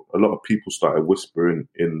 So a lot of people started whispering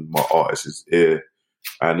in my artist's ear.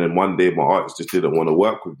 And then one day my artist just didn't want to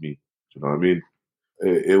work with me. Do you know what I mean?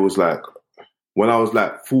 It was like, when I was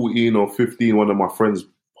like 14 or 15, one of my friends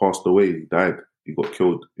passed away. He died. He got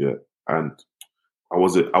killed. Yeah. And I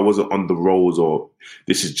wasn't on the rolls, or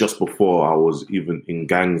this is just before I was even in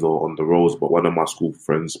gangs or on the rolls, but one of my school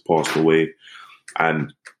friends passed away.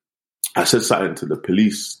 And I said something to the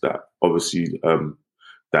police that obviously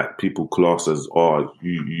that people class as,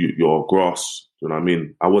 you're grass. You know what I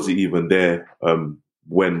mean? I wasn't even there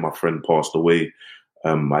when my friend passed away.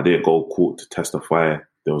 I didn't go to court to testify.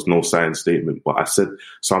 There was no signed statement, but I said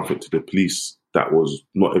something to the police that was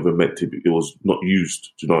not even meant to be. It was not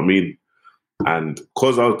used. Do you know what I mean? And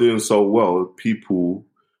because I was doing so well, people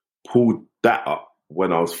pulled that up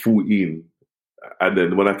when I was 14. And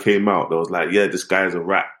then when I came out, they was like, yeah, this guy's a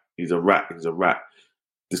rat. He's a rat.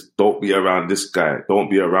 Just don't be around this guy.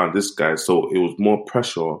 Don't be around this guy. So it was more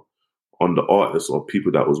pressure on the artists or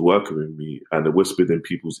people that was working with me, and they whispered in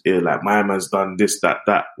people's ear like, my man's done this,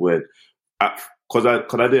 that. When, because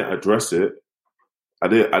I didn't address it, I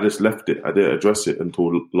just left it. I didn't address it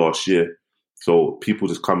until last year. So people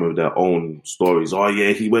just come with their own stories. Oh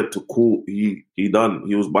yeah, he went to court. He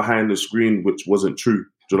was behind the screen, which wasn't true.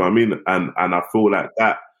 Do you know what I mean? And I feel like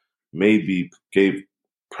that maybe gave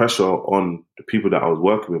pressure on the people that I was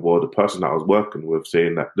working with, or the person that I was working with,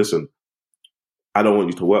 saying that, listen, I don't want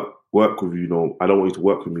you to work with you no. I don't want you to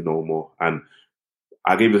work with me no more. And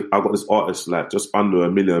I got this artist like just under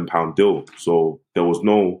 £1 million deal, so there was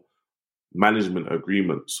no management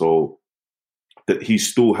agreement. So that he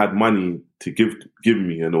still had money to give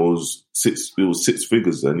me, and it was six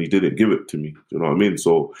figures, and he didn't give it to me. You know what I mean?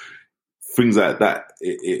 So things like that,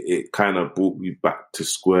 it kind of brought me back to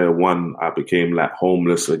square one. I became like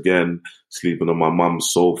homeless again, sleeping on my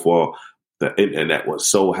mum's sofa. The internet was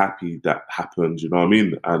so happy that happened, you know what I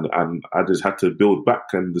mean? And I just had to build back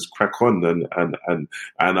and just crack on, and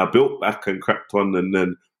I built back and cracked on, and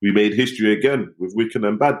then we made history again with Wicked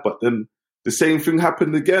and Bad. But then the same thing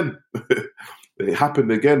happened again. It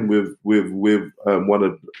happened again with one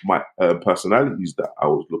of my personalities that I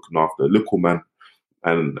was looking after, Little Man.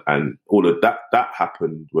 And all of that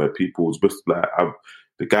happened, where people was just like,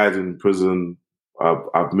 the guy's in prison.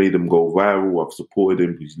 I've made him go viral. I've supported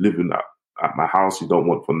him. He's living at my house. He don't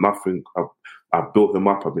want for nothing. I've built him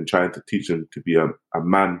up. I've been trying to teach him to be a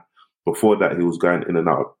man. Before that, he was going in and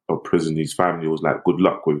out of prison. His family was like, good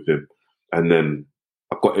luck with him. And then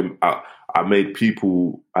I got him. I made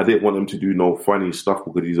people. I didn't want him to do no funny stuff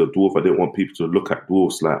because he's a dwarf. I didn't want people to look at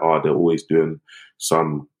dwarfs like, they're always doing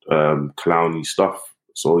some clowny stuff.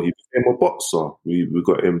 So he became a boxer. We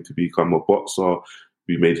got him to become a boxer.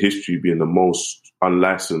 We made history being the most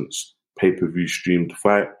unlicensed pay-per-view streamed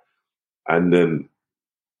fight. And then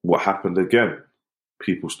what happened again?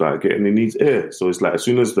 People started getting in his ear. So it's like, as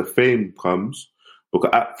soon as the fame comes, because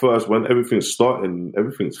at first when everything's starting,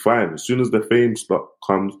 everything's fine. As soon as the fame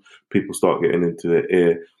comes, people start getting into their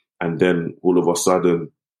ear. And then all of a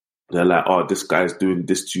sudden, they're like, this guy's doing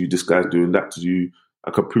this to you, this guy's doing that to you.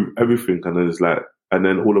 I can prove everything. And then it's like, and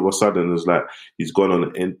then all of a sudden it's like he's gone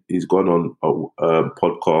on a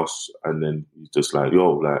podcast, and then he's just like,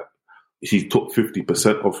 like he took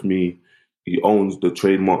 50% off me. He owns the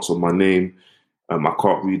trademarks on my name. I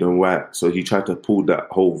can't read and write. So he tried to pull that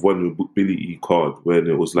whole vulnerability card when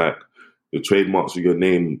it was like, the trademarks of your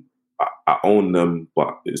name, I own them,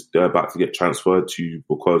 but they're about to get transferred to you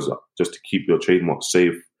because just to keep your trademarks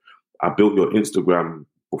safe. I built your Instagram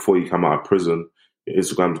before you come out of prison. Your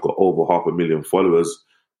Instagram's got over 500,000 followers.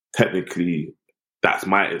 Technically, that's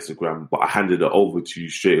my Instagram, but I handed it over to you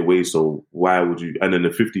straight away. So why would you? And then the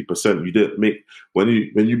 50% you didn't make when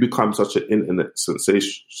you become such an internet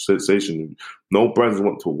sensation. No brands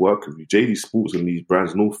want to work with you. JD Sports and these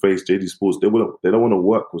brands, No Face, JD Sports, they don't want to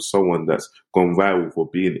work with someone that's gone viral for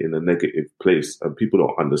being in a negative place, and people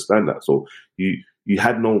don't understand that. So you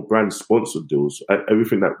had no brand sponsored deals.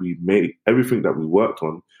 Everything that we made, everything that we worked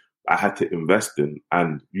on, I had to invest in,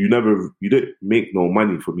 and you didn't make no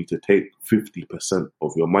money for me to take 50%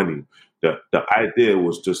 of your money. The idea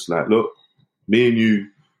was just like, look, me and you,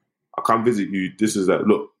 I come visit you. This is like,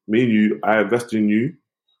 look, me and you, I invest in you.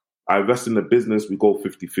 I invest in the business. We go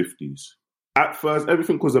 50-50s. At first,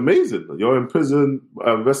 everything was amazing. You're in prison,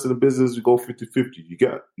 I invest in the business, we go 50-50. You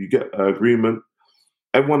get an agreement.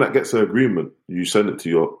 Everyone that gets an agreement, you send it to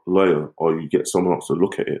your lawyer or you get someone else to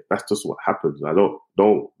look at it. That's just what happens. No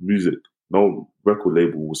record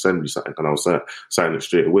label will send me something and I'll sign it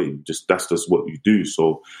straight away. That's just what you do.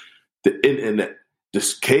 So the internet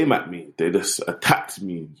just came at me. They just attacked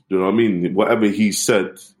me. You know what I mean? Whatever he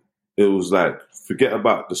said, it was like, forget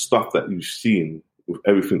about the stuff that you've seen with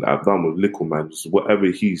everything that I've done with Little Man. Just whatever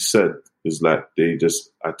he said is like, they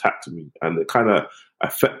just attacked me. And it kind of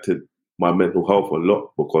affected my mental health a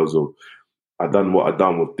lot because of I done what I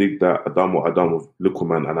done with Dig That, I done what I done with Little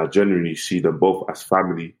Man, and I genuinely see them both as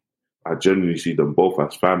family.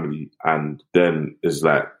 And then it's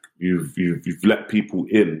like you've let people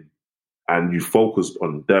in and you focused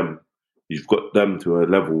on them. You've got them to a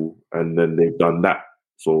level and then they've done that.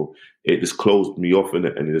 So it just closed me off in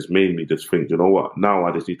it, and it just made me just think, you know what, now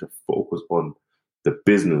I just need to focus on the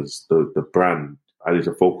business, the brand. I need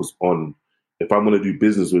to focus on, if I'm going to do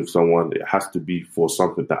business with someone, it has to be for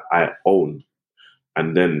something that I own.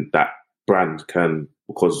 And then that brand can,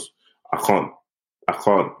 because I can't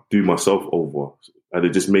do myself over. And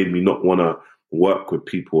it just made me not want to work with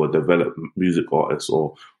people or develop music artists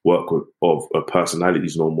or work with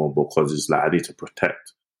personalities no more, because it's like I need to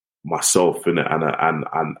protect myself in it. And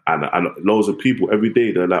loads of people every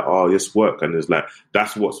day, they're like, oh, yes, work. And it's like,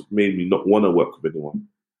 that's what's made me not want to work with anyone.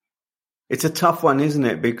 It's a tough one, isn't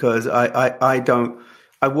it? Because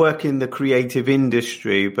I work in the creative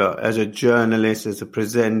industry, but as a journalist, as a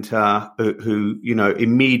presenter who,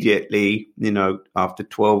 immediately, after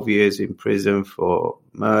 12 years in prison for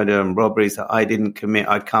murder and robberies that I didn't commit,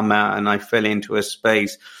 I'd come out and I fell into a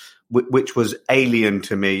space which was alien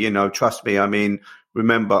to me, trust me. I mean,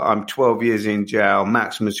 remember, I'm 12 years in jail,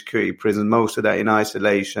 maximum security prison, most of that in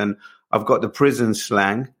isolation. I've got the prison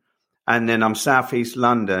slang. And then I'm Southeast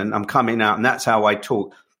London. I'm coming out, and that's how I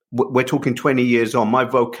talk. We're talking 20 years on. My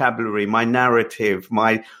vocabulary, my narrative,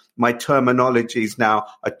 my terminologies now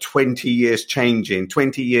are 20 years changing,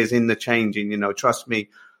 20 years in the changing. Trust me,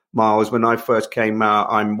 Miles, when I first came out,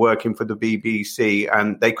 I'm working for the BBC,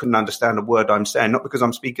 and they couldn't understand a word I'm saying, not because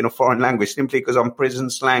I'm speaking a foreign language, simply because I'm prison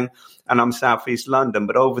slang and I'm Southeast London.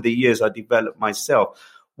 But over the years, I developed myself.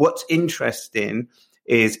 What's interesting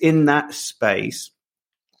is in that space,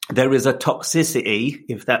 there is a toxicity,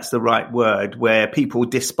 if that's the right word, where people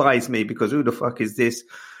despise me because who the fuck is this,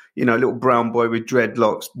 little brown boy with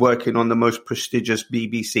dreadlocks working on the most prestigious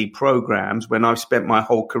BBC programs when I've spent my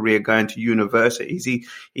whole career going to universities.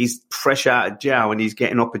 He's fresh out of jail and he's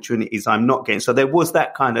getting opportunities I'm not getting. So there was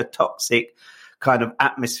that kind of toxic kind of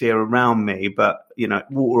atmosphere around me, but,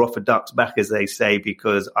 water off a duck's back, as they say,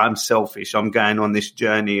 because I'm selfish. I'm going on this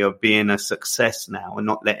journey of being a success now and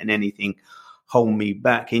not letting anything hold me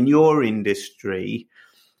back. In your industry,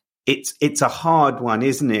 it's a hard one,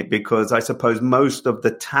 isn't it? Because I suppose most of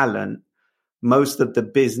the talent, most of the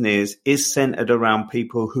business is centered around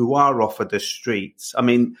people who are off of the streets. I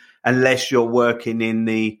mean, unless you're working in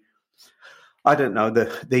the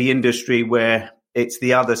industry where it's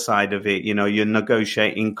the other side of it, you're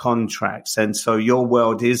negotiating contracts. And so your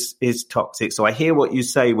world is toxic. So I hear what you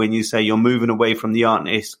say when you say you're moving away from the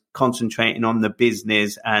artist, concentrating on the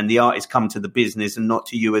business, and the artist come to the business and not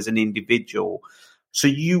to you as an individual. So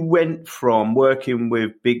you went from working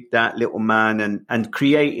with Big Dat, Little Man, and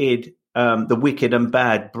created the Wicked and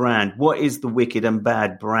Bad brand. What is the Wicked and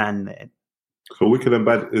Bad brand then? So Wicked and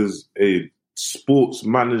Bad is a sports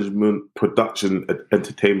management, production, and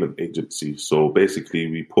entertainment agency. So basically,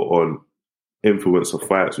 we put on influencer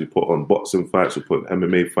fights, we put on boxing fights, we put on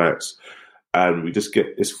MMA fights, and we just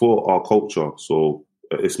it's for our culture. So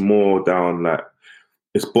it's more down like,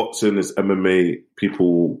 it's boxing, it's MMA.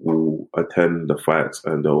 People will attend the fights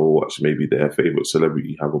and they'll watch maybe their favorite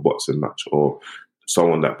celebrity have a boxing match, or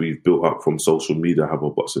someone that we've built up from social media have a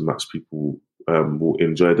boxing match. People will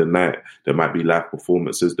enjoy the night. There might be live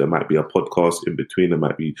performances. There might be a podcast in between. There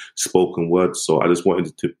might be spoken words. So I just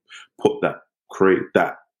wanted to create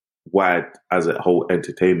that wide as a whole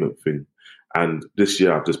entertainment thing. And this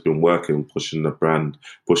year I've just been working, pushing the brand,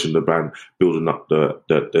 building up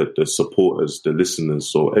the supporters, the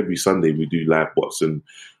listeners. So every Sunday we do live boxing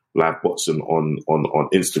on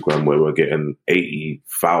Instagram, where we're getting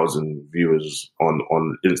 80,000 viewers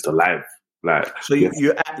on Insta Live. So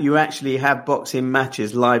you actually have boxing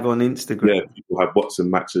matches live on Instagram? Yeah, people have boxing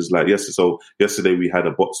matches like yesterday. So yesterday we had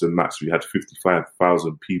a boxing match. We had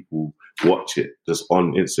 55,000 people watch it just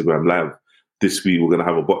on Instagram Live. This week we're going to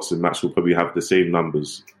have a boxing match. We'll probably have the same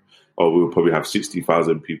numbers, or we'll probably have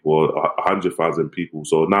 60,000 people or 100,000 people.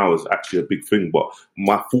 So now it's actually a big thing. But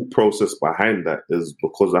my thought process behind that is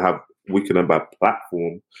because I have Wicked and Bad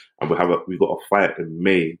platform, and we got a fight in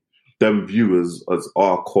May. Them viewers as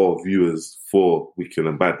our core viewers for Wicked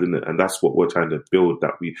and Bad, isn't it? And that's what we're trying to build.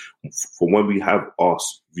 That for when we have our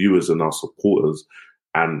viewers and our supporters,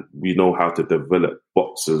 and we know how to develop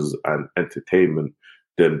boxers and entertainment,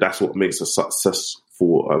 then that's what makes a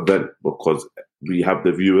successful event, because we have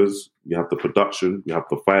the viewers, we have the production, we have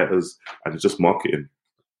the fighters, and it's just marketing.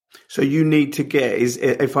 So you need to get,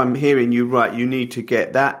 if I'm hearing you right, you need to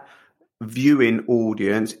get that viewing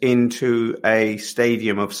audience into a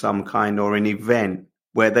stadium of some kind or an event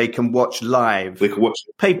where they can watch live. They can watch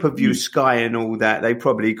pay-per-view, Sky and all that. They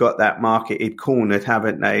probably got that marketed cornered,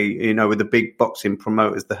 haven't they? You know, with the big boxing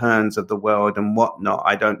promoters, the Hearns of the world and whatnot.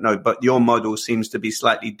 I don't know. But your model seems to be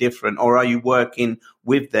slightly different. Or are you working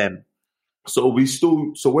with them? So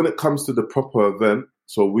when it comes to the proper event,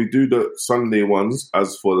 so we do the Sunday ones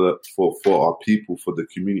as for our people, for the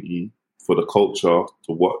community, for the culture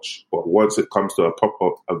to watch. But once it comes to a proper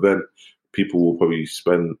event, people will probably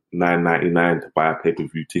spend $9.99 to buy a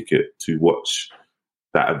pay-per-view ticket to watch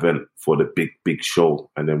that event for the big show.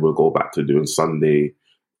 And then we'll go back to doing Sunday,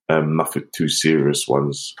 nothing too serious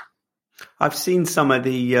ones. I've seen some of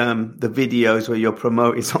the videos where you're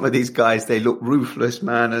promoting some of these guys. They look ruthless,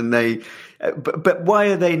 man. And but why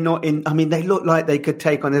are they not in? I mean, they look like they could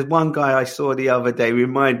take on. There's one guy I saw the other day,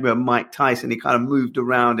 reminded me of Mike Tyson. He kind of moved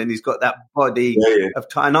around and he's got that body of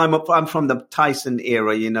Tyson. I'm from the Tyson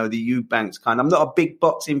era, you know, the Eubanks kind. I'm not a big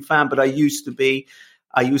boxing fan, but I used to be.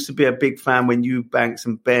 I used to be a big fan when Eubanks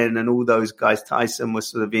and Ben and all those guys, Tyson was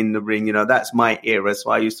sort of in the ring. You know, that's my era.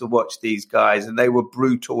 So I used to watch these guys and they were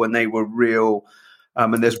brutal and they were real.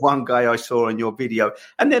 And there's one guy I saw in your video.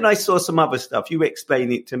 And then I saw some other stuff. You explain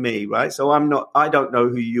it to me, right? So I don't know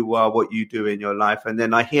who you are, what you do in your life. And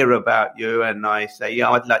then I hear about you and I say, yeah,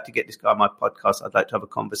 I'd like to get this guy on my podcast. I'd like to have a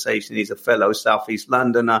conversation. He's a fellow Southeast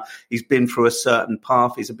Londoner. He's been through a certain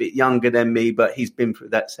path. He's a bit younger than me, but he's been through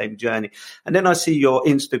that same journey. And then I see your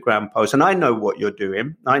Instagram post and I know what you're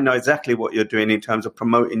doing. I know exactly what you're doing in terms of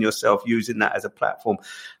promoting yourself, using that as a platform.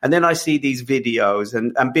 And then I see these videos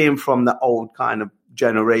and being from the old kind of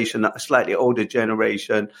generation, a slightly older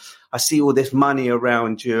generation, I see all this money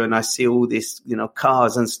around you and I see all this, you know,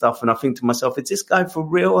 cars and stuff. And I think to myself, is this guy for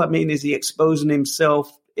real? I mean, is he exposing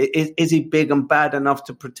himself? Is he big and bad enough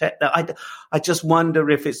to protect that? I just wonder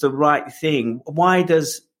if it's the right thing. Why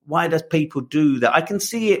does people do that? I can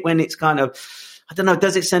see it when it's kind of, I don't know,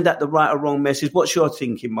 does it send out the right or wrong message? What's your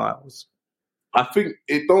thinking, Miles? I think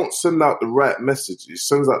it don't send out the right message. It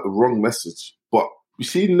sends out the wrong message. But you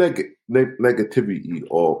see negativity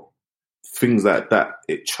or things like that,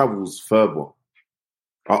 it travels further.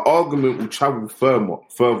 Our argument will travel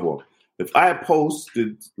further. If I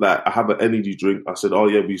posted, like, I have an energy drink, I said, oh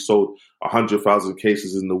yeah, we sold 100,000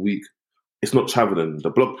 cases in the week, it's not traveling. The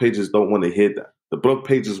blog pages don't want to hear that. The blog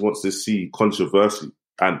pages wants to see controversy.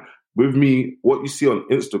 And with me, what you see on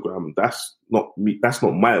Instagram, that's not me, that's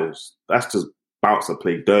not Miles. That's just Bouncer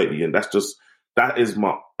play dirty, and that's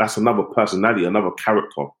another personality, another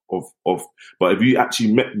character of. But if you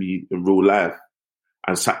actually met me in real life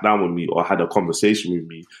and sat down with me or had a conversation with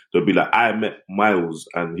me, they'll be like, I met Miles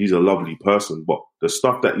and he's a lovely person. But the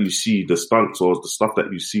stuff that you see, the stunts or the stuff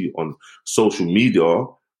that you see on social media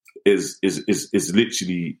is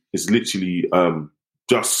literally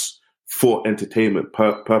just for entertainment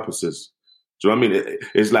purposes. Do you know what I mean?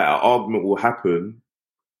 It's like an argument will happen.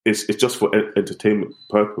 It's just for entertainment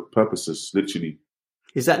purposes, literally.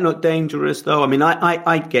 Is that not dangerous, though? I mean,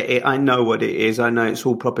 I get it. I know what it is. I know it's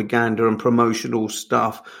all propaganda and promotional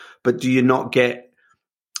stuff. But do you not get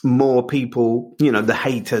more people, you know, the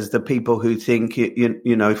haters, the people who think,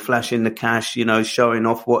 you know, flashing the cash, you know, showing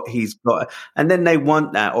off what he's got. And then they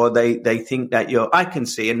want that, or they think that I can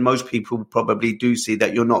see, and most people probably do see,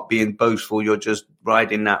 that you're not being boastful. You're just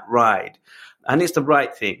riding that ride. And it's the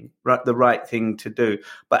right thing to do.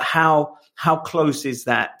 But how close is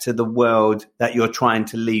that to the world that you're trying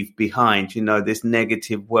to leave behind? You know, this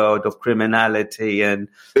negative world of criminality and...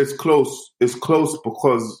 It's close. It's close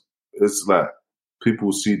because it's like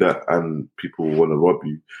people see that and people want to rob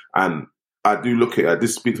you. And I do look at it.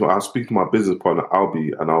 I speak to my business partner,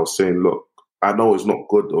 Albie, and I was saying, look, I know it's not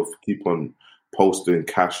good to keep on posting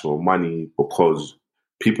cash or money because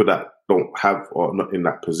people that don't have or not in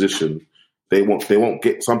that position, they won't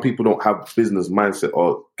get. Some people don't have business mindset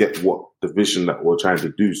or get what the vision that we're trying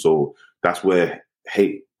to do. So that's where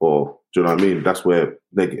hate, or do you know what I mean? That's where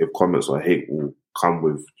negative comments or hate will come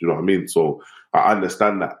with. Do you know what I mean? So I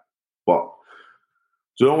understand that, but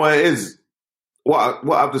do you know what it is? What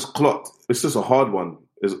I've just clocked. It's just a hard one.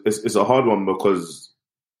 It's a hard one because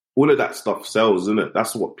all of that stuff sells, isn't it?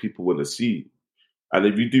 That's what people want to see. And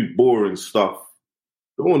if you do boring stuff,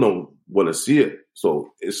 no one want to see it.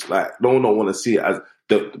 So it's like no one want to see it as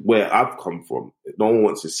where I've come from. No one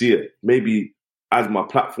wants to see it. Maybe as my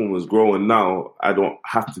platform is growing now, I don't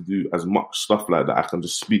have to do as much stuff like that. I can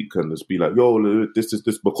just speak and just be like, yo, this is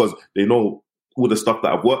this, because they know all the stuff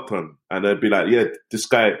that I've worked on. And they'd be like, yeah, this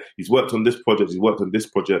guy, he's worked on this project, he's worked on this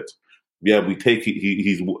project. Yeah, we take it,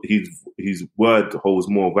 his word holds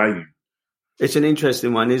more value. It's an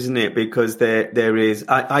interesting one, isn't it? Because there is,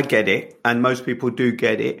 I get it, and most people do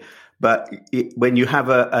get it. But when you have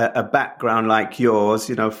a background like yours,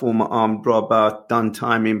 you know, former armed robber, done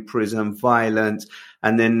time in prison, violence,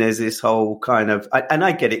 and then there's this whole kind of, and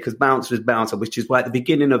I get it because bouncer is bouncer, which is why at the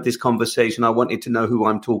beginning of this conversation, I wanted to know who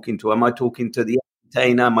I'm talking to. Am I talking to the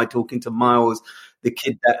entertainer? Am I talking to Miles, the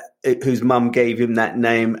kid whose mum gave him that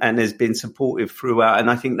name and has been supportive throughout? And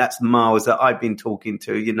I think that's Miles that I've been talking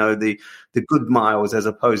to, you know, the good Miles as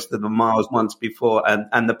opposed to the Miles once before,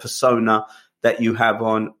 and the persona that you have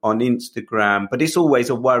on Instagram. But it's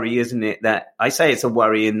always a worry, isn't it? That I say it's a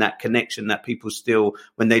worry in that connection that people still,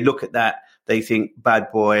 when they look at that, they think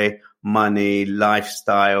bad boy, money,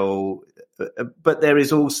 lifestyle. But there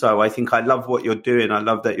is also, I think I love what you're doing. I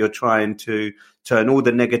love that you're trying to turn all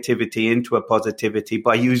the negativity into a positivity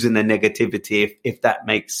by using the negativity, if that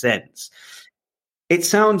makes sense. It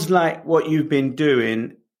sounds like what you've been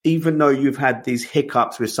doing, even though you've had these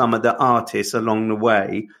hiccups with some of the artists along the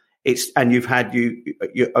way, and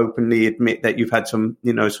you openly admit that you've had some,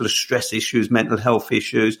 you know, sort of stress issues, mental health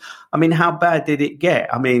issues. I mean, how bad did it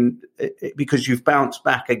get? I mean, because you've bounced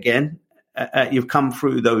back again, you've come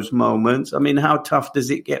through those moments. I mean, how tough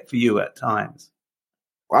does it get for you at times?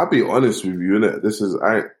 I'll be honest with you,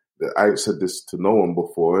 innit? I ain't said this to no one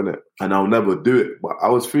before, innit? And I'll never do it. But I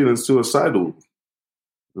was feeling suicidal.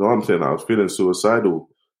 You know what I'm saying? I was feeling suicidal.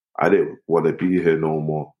 I didn't want to be here no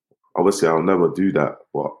more. Obviously, I'll never do that.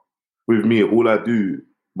 But with me, all I do,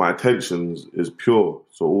 my intentions is pure.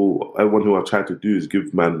 So everyone who I try to do is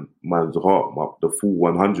give man's heart, the full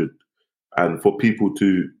 100. And for people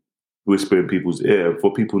to whisper in people's ear,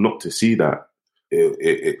 for people not to see that,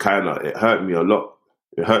 it hurt me a lot.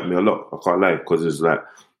 It hurt me a lot. I can't lie, because it's like,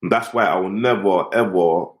 that's why I will never,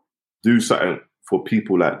 ever do something for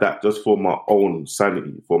people like that, just for my own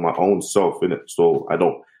sanity, for my own self, innit? So I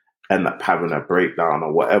don't end up having a breakdown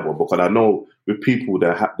or whatever, because I know with people,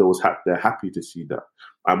 they're happy to see that.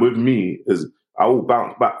 And with me, I will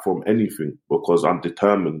bounce back from anything because I'm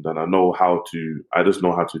determined and I just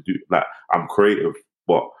know how to do, like, I'm creative.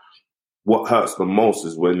 But what hurts the most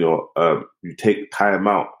is when you take time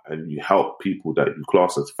out and you help people that you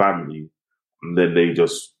class as family, and then they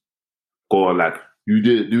just go on like, you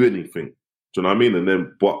didn't do anything. Do you know what I mean? And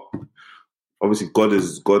then, but obviously God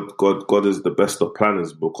is the best of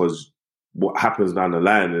planners, because what happens down the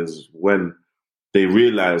line is when they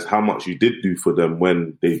realize how much you did do for them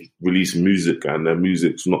when they release music and their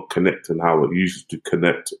music's not connecting how it used to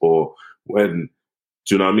connect, or when,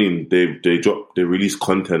 do you know what I mean? They release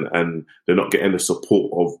content and they're not getting the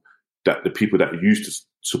support of the people that used to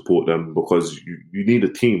support them, because you need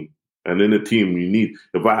a team, and in a team you need,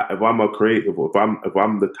 if I'm a creative, or if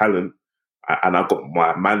I'm the talent, and I've got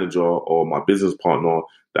my manager or my business partner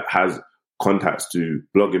that has contacts to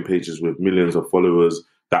blogging pages with millions of followers,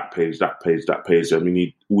 that page, and we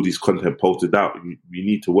need all these content posted out. We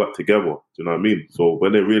need to work together. Do you know what I mean? So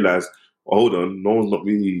when they realize, oh, hold on, no one's not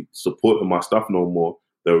really supporting my stuff no more,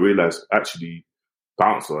 they'll realize, actually,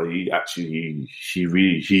 Bouncer, he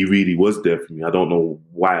really was there for me. I don't know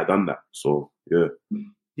why I done that. So yeah.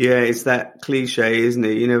 Yeah, it's that cliche, isn't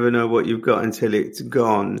it? You never know what you've got until it's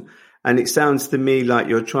gone. And it sounds to me like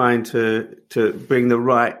you're trying to bring the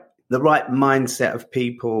right mindset of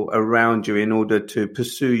people around you in order to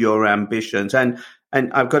pursue your ambitions. And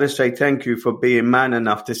I've got to say thank you for being man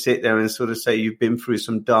enough to sit there and sort of say you've been through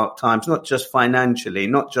some dark times, not just financially,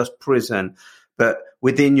 not just prison, but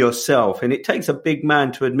within yourself. And it takes a big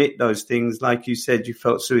man to admit those things. Like you said, you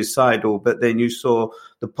felt suicidal, but then you saw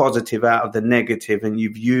the positive out of the negative, and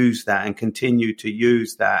you've used that and continue to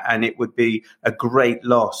use that. And it would be a great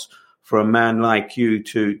loss for a man like you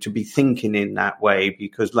to be thinking in that way,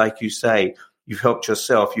 because like you say, you've helped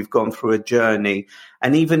yourself, you've gone through a journey.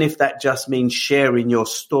 And even if that just means sharing your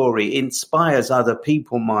story, inspires other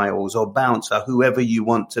people, Miles or Bouncer, whoever you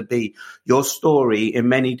want to be, your story in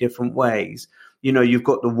many different ways. You know, you've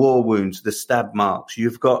got the war wounds, the stab marks,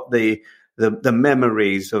 you've got the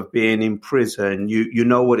memories of being in prison. You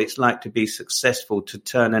know what it's like to be successful, to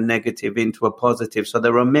turn a negative into a positive. So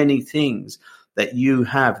there are many things that you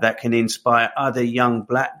have that can inspire other young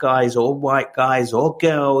black guys or white guys or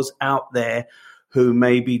girls out there who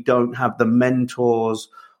maybe don't have the mentors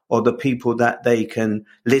or the people that they can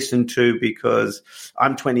listen to. Because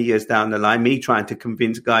I'm 20 years down the line, me trying to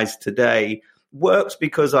convince guys today works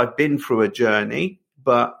because I've been through a journey,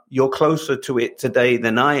 but you're closer to it today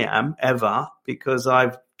than I am ever, because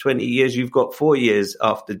I've 20 years, you've got 4 years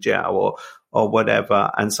after jail or whatever.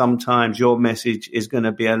 And sometimes your message is going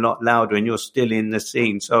to be a lot louder and you're still in the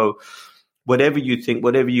scene. So whatever you think,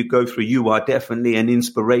 whatever you go through, you are definitely an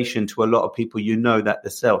inspiration to a lot of people. You know that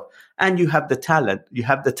yourself. And you have the talent. You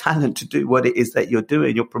have the talent to do what it is that you're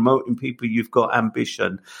doing. You're promoting people. You've got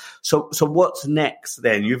ambition. So what's next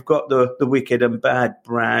then? You've got the Wicked and Bad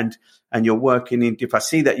brand, and you're working in I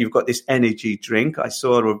see that you've got this energy drink. I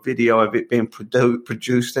saw a video of it being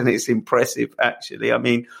produced, and it's impressive, actually. I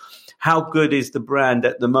mean, how good is the brand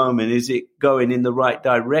at the moment? Is it going in the right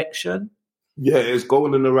direction? Yeah, it's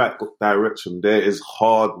going in the right direction. There is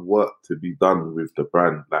hard work to be done with the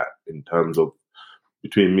brand, like in terms of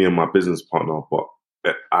between me and my business partner.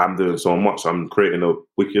 But I'm doing so much. I'm creating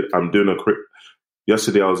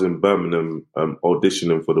yesterday I was in Birmingham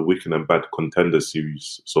auditioning for the Wicked and Bad Contender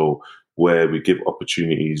series. So where we give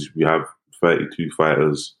opportunities, we have 32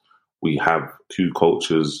 fighters, we have 2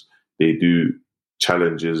 coaches, they do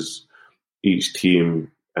challenges, each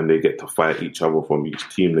team, and they get to fight each other. From each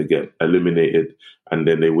team, they get eliminated, and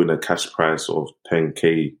then they win a cash prize of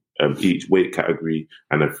 10K each weight category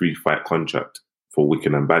and a free fight contract for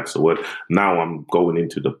Wicked and Bad. So now I'm going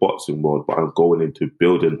into the boxing world, but I'm going into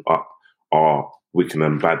building up our Wicked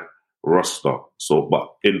and Bad roster. So, but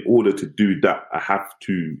in order to do that, I have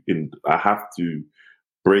to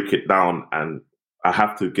break it down, and I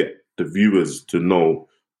have to get the viewers to know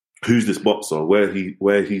who's this boxer, where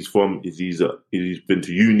he's from, is he's been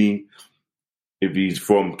to uni, if he's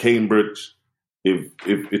from Cambridge,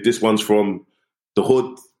 if this one's from the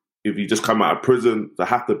hood, if he just come out of prison. I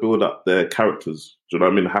have to build up their characters. Do you know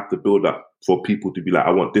what I mean? I have to build up for people to be like,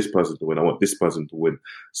 I want this person to win, I want this person to win.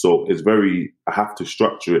 So I have to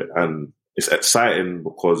structure it, and it's exciting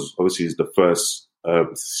because obviously it's the first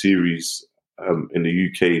series in the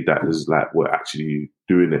UK that is like, we're actually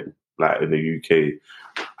doing it like in the UK.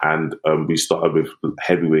 And we started with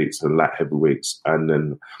heavyweights and light heavyweights. And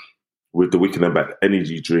then with the Wicked and Bad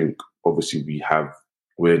energy drink, obviously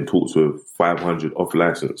we're in talks with 500 off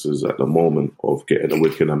licenses at the moment of getting a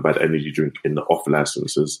Wicked and Bad energy drink in the off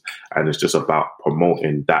licenses. And it's just about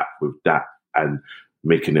promoting that with that and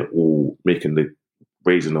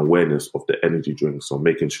raising awareness of the energy drink. So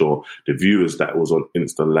making sure the viewers that was on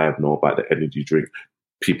Insta Live know about the energy drink.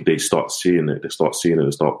 People, they start seeing it, they start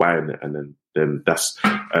buying it, and then that's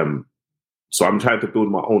so I'm trying to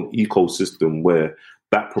build my own ecosystem where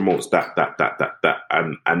that promotes that,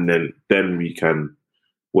 and then we can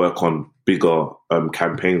work on bigger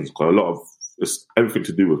campaigns. Because a lot of it's everything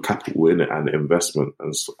to do with capital in it and investment,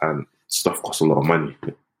 and stuff costs a lot of money.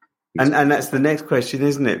 And that's the next question,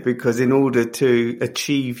 isn't it? Because in order to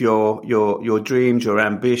achieve your dreams, your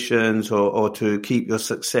ambitions, or to keep your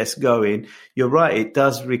success going, you're right, it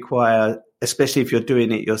does require, especially if you're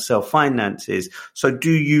doing it yourself, finances. So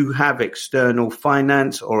do you have external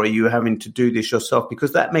finance, or are you having to do this yourself?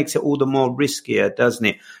 Because that makes it all the more riskier, doesn't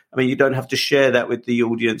it? I mean, you don't have to share that with the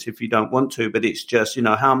audience if you don't want to, but it's just,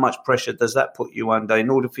 how much pressure does that put you under in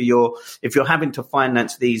order for if you're having to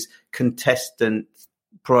finance these contestant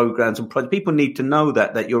programs and people need to know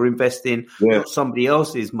that you're investing not somebody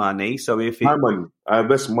else's money. So my money, I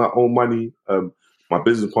invest my own money. My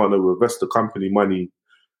business partner will invest the company money.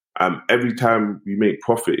 Every time we make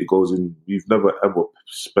profit, it goes in. We've never ever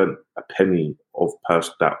spent a penny of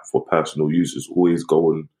that for personal use. It's always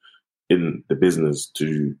going in the business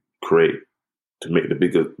to make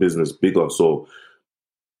the business bigger. So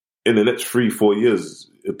in the next 3-4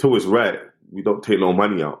 years, until it's right, we don't take no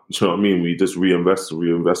money out. Do you know what I mean? We just reinvest.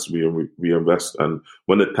 And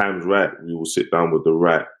when the time's right, we will sit down with the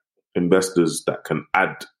right investors that can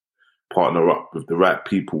add partner up with the right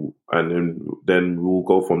people, and then we'll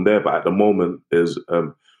go from there. But at the moment, there's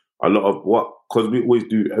a lot of because we always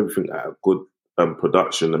do everything at a good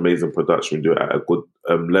production, amazing production. We do it at a good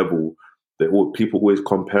level. People always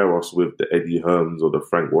compare us with the Eddie Hearns or the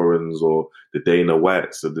Frank Warrens or the Dana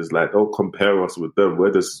Whites. So there's like, don't compare us with them.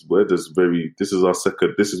 This is our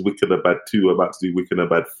second, this is Wicked and Bad 2, we're about to do Wicked and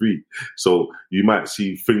Bad 3. So you might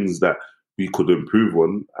see things that we could improve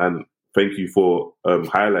on, and thank you for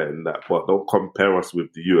highlighting that, but don't compare us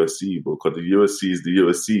with the USC, because the USC is the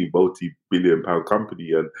USC, multi-billion-pound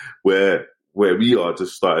company, and where we are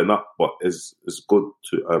just starting up. But it's good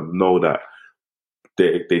to know that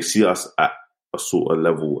they see us at a sort of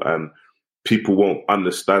level, and people won't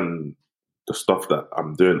understand the stuff that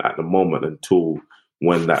I'm doing at the moment until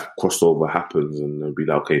when that crossover happens, and they'll be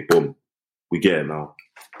like, okay, boom, we get it now.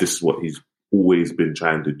 This is what he's always been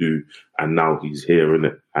trying to do, and now he's here in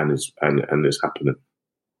it, and it's happening.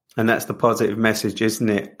 And that's the positive message, isn't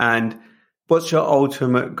it? And what's your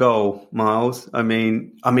ultimate goal, Miles? I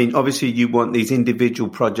mean, obviously you want these individual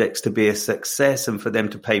projects to be a success and for them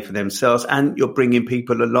to pay for themselves, and you're bringing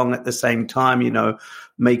people along at the same time,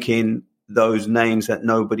 making those names that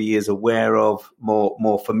nobody is aware of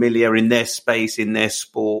more familiar in their space, in their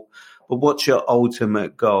sport. But what's your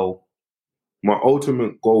ultimate goal? My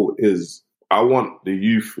ultimate goal is, I want the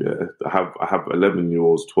youth I have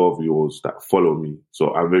 11-year-olds, 12-year-olds that follow me.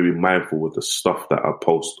 So I'm very mindful with the stuff that I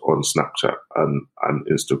post on Snapchat and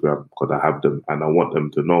Instagram, because I have them, and I want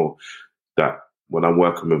them to know that when I'm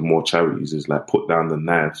working with more charities, it's like put down the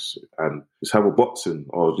knives and just have a boxing,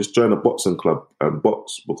 or just join a boxing club and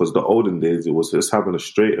box. Because the olden days, it was just having a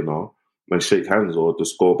straightener and shake hands or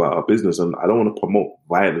just go about our business. And I don't want to promote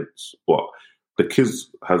violence, but the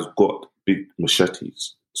kids has got big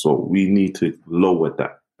machetes. So we need to lower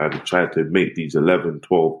that and try to make these 11,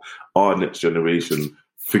 12, our next generation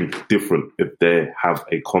think different if they have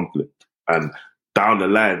a conflict. And down the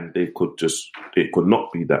line, it could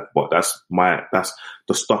not be that. But that's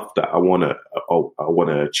the stuff that I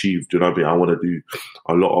wanna achieve. Do you know what I mean? I want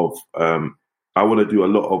to do a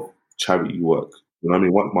lot of charity work. You know what I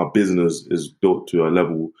mean? Once my business is built to a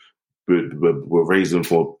level, we're raising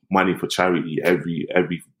for money for charity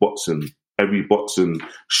every boxing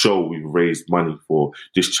show. We've raised money for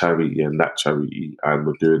this charity and that charity, and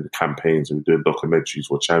we're doing campaigns and we're doing documentaries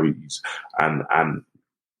for charities, and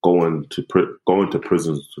going to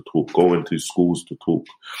prisons to talk, going to schools to talk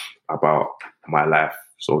about my life.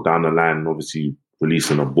 So down the line, obviously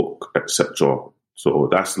releasing a book, etc. So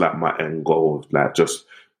that's like my end goal of like just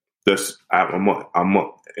I'm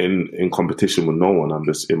not in competition with no one. I'm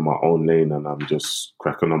just in my own lane and I'm just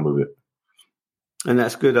cracking on with it. And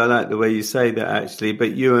that's good. I like the way you say that, actually.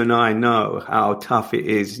 But you and I know how tough it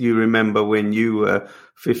is. You remember when you were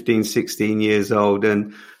 15, 16 years old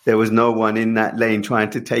and there was no one in that lane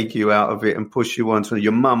trying to take you out of it and push you on. So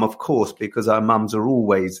your mum, of course, because our mums are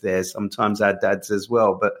always there, sometimes our dads as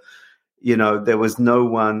well. But, there was no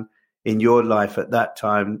one in your life at that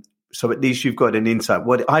time. So at least you've got an insight.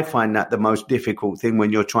 What I find that the most difficult thing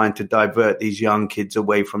when you're trying to divert these young kids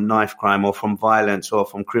away from knife crime or from violence or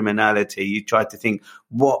from criminality, you try to think,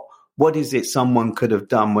 what is it someone could have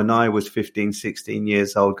done when I was 15, 16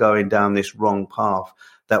 years old going down this wrong path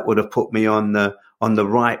that would have put me on the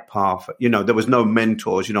right path? There was no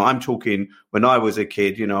mentors. I'm talking when I was a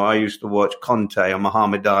kid, I used to watch Conte or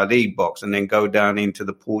Muhammad Ali box and then go down into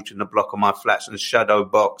the porch in the block of my flats and shadow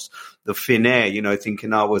box the thin air,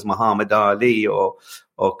 thinking I was Muhammad Ali or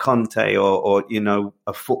Conte or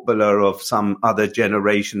a footballer of some other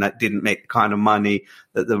generation that didn't make the kind of money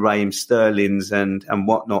that the Raheem Sterlings and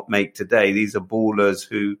whatnot make today. These are ballers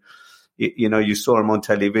who, you saw them on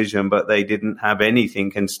television, but they didn't have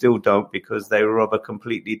anything and still don't because they were of a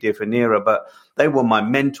completely different era. But they were my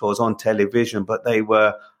mentors on television, but they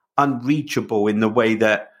were unreachable in the way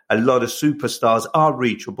that a lot of superstars are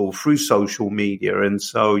reachable through social media. And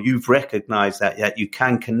so you've recognized that you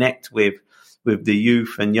can connect with the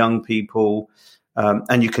youth and young people,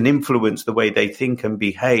 and you can influence the way they think and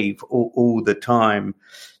behave all the time.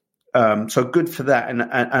 So good for that.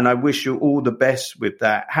 And I wish you all the best with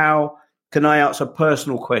that. How can I ask a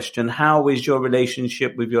personal question? How is your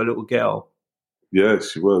relationship with your little girl?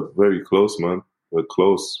 Yes, we're very close, man. We're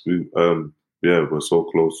close. We're so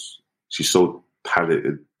close. She's so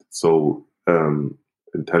talented, so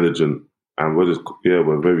intelligent, and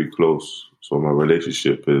we're very close. So my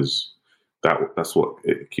relationship is that's what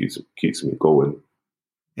it keeps me going.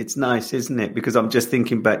 It's nice, isn't it? Because I'm just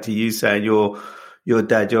thinking back to you saying your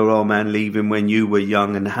dad, your old man, leaving when you were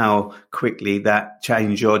young, and how quickly that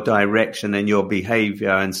changed your direction and your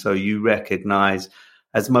behavior. And so you recognize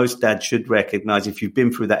as most dads should recognize, if you've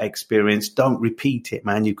been through that experience, don't repeat it,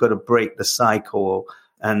 man. You've got to break the cycle.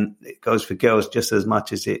 And it goes for girls just as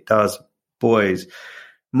much as it does boys.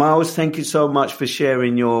 Miles, thank you so much for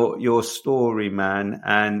sharing your story, man.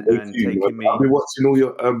 And taking me. I've been watching all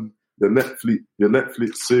your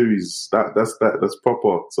Netflix series. That's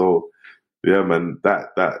proper. So yeah, man. That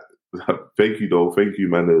thank you though. Thank you,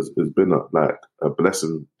 man. It's been a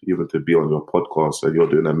blessing even to be on your podcast, and you're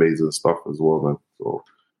doing amazing stuff as well, man. So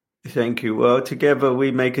thank you. Well, together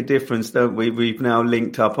we make a difference, don't we? We've now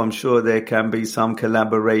linked up. I'm sure there can be some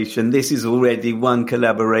collaboration. This is already one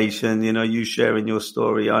collaboration. You know, you sharing your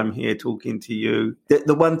story. I'm here talking to you.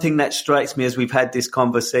 The one thing that strikes me as we've had this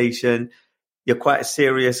conversation, you're quite a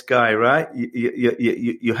serious guy, right?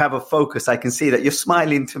 You have a focus. I can see that. You're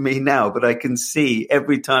smiling to me now, but I can see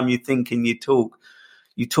every time you think and you talk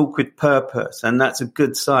with purpose. And that's a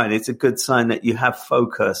good sign. It's a good sign that you have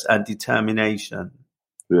focus and determination.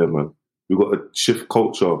 Yeah, man. We've got to shift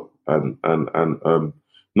culture, and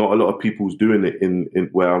not a lot of people's doing it in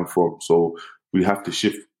where I'm from. So we have to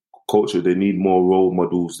shift culture. They need more role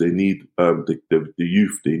models. They need the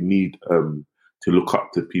youth. They need to look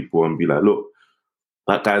up to people and be like, look,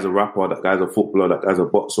 that guy's a rapper, that guy's a footballer, that guy's a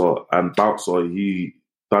boxer and bouncer. He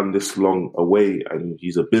done this long away, and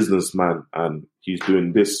he's a businessman, and he's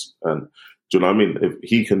doing this. And do you know what I mean? If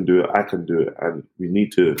he can do it, I can do it. And we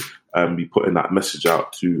need to be putting that message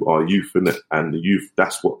out to our youth, innit? And the youth,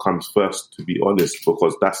 that's what comes first, to be honest,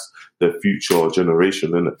 because that's the future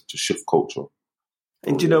generation, innit? To shift culture.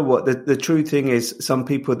 And do you know what? The true thing is, some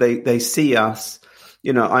people, they see us.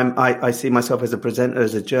 You know, I see myself as a presenter,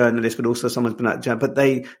 as a journalist, but also someone's been at but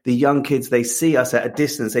the young kids, they see us at a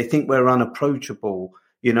distance. They think we're unapproachable,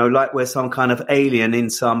 you know, like we're some kind of alien in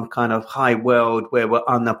some kind of high world where we're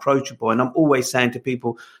unapproachable. And I'm always saying to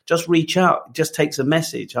people, just reach out. It just takes a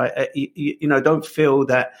message. You know, don't feel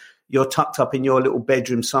that you're tucked up in your little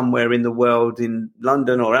bedroom somewhere in the world, in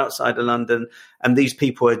London or outside of London, and these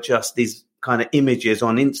people are just these kind of images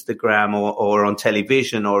on Instagram or on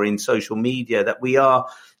television or in social media, that we are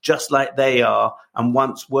just like they are and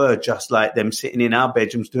once were just like them, sitting in our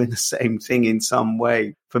bedrooms doing the same thing in some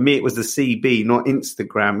way. For me, it was the CB, not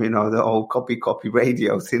Instagram, you know, the old copy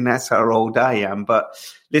radio thing. That's how old I am. But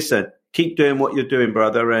listen, keep doing what you're doing,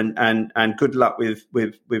 brother, and good luck with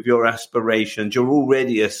your aspirations. You're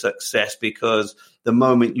already a success, because the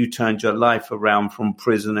moment you turned your life around from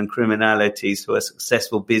prison and criminality to a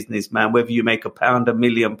successful businessman, whether you make £1, £1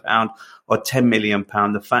 million, or £10 million,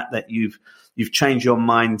 the fact that you've changed your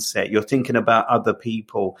mindset, you're thinking about other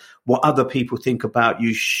people, what other people think about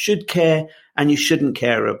you should care and you shouldn't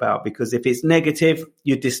care about, because if it's negative,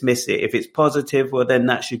 you dismiss it. If it's positive, well, then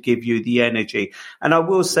that should give you the energy. And I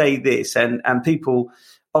will say this, and people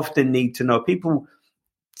often need to know, people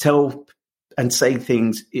tell and say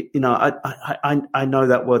things, you know, I know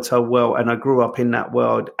that word so well, and I grew up in that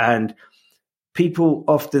world, and people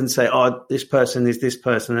often say, oh, this person is this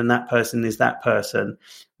person and that person is that person,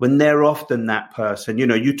 when they're often that person. You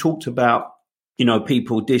know, you talked about, you know,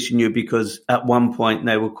 people dishing you because at one point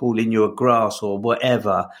they were calling you a grass or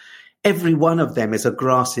whatever. Every one of them is a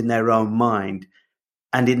grass in their own mind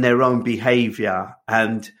and in their own behavior.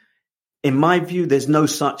 And in my view, there's no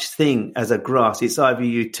such thing as a grass. It's either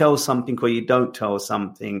you tell something or you don't tell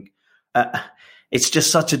something. It's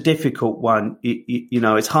just such a difficult one. You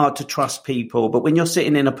know, it's hard to trust people. But when you're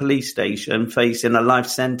sitting in a police station facing a life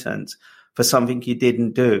sentence for something you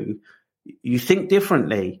didn't do, you think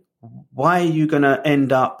differently. Why are you going to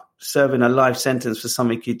end up serving a life sentence for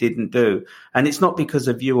something you didn't do? And it's not because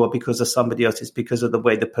of you or because of somebody else. It's because of the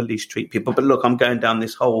way the police treat people. But look, I'm going down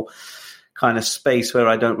this whole kind of space where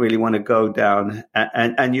I don't really want to go down.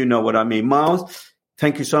 And you know what I mean. Miles,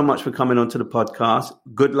 thank you so much for coming onto the podcast.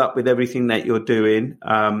 Good luck with everything that you're doing.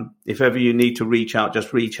 If ever you need to reach out,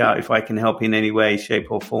 just reach out if I can help in any way,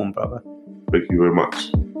 shape or form, brother. Thank you very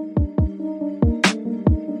much.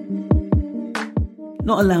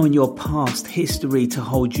 Not allowing your past history to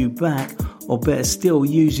hold you back, or better still,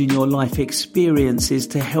 using your life experiences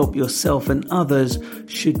to help yourself and others,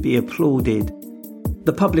 should be applauded.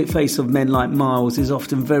 The public face of men like Miles is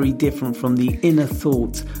often very different from the inner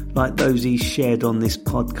thoughts like those he shared on this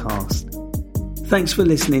podcast. Thanks for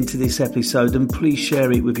listening to this episode, and please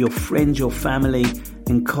share it with your friends, your family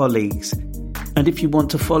and colleagues. And if you want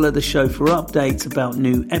to follow the show for updates about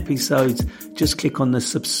new episodes, just click on the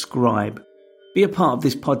subscribe. Be a part of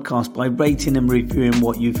this podcast by rating and reviewing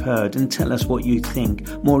what you've heard, and tell us what you think.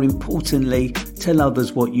 More importantly, tell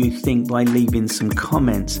others what you think by leaving some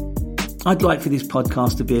comments. I'd like for this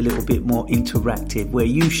podcast to be a little bit more interactive, where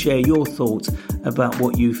you share your thoughts about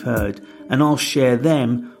what you've heard. and I'll share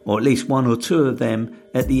them, or at least one or two of them,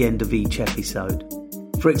 at the end of each episode.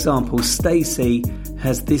 For example, Stacey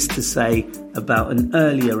has this to say about an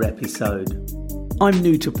earlier episode. I'm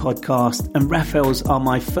new to podcasts and Raphael's are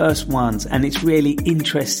my first ones, and it's really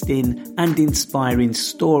interesting and inspiring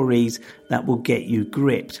stories that will get you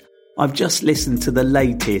gripped. I've just listened to the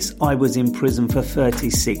latest, I Was in Prison for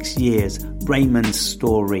 36 Years, Raymond's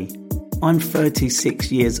story. I'm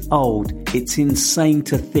 36 years old. It's insane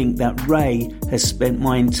to think that Ray has spent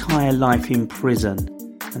my entire life in prison.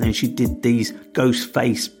 And then she did these ghost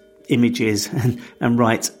face images and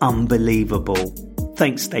writes, unbelievable.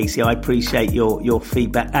 Thanks, Stacey. I appreciate your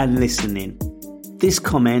feedback and listening. This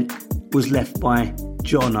comment was left by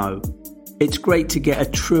Jono. It's great to get a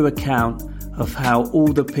true account of how all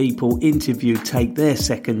the people interviewed take their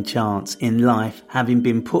second chance in life, having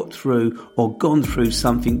been put through or gone through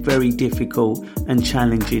something very difficult and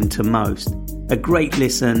challenging to most. A great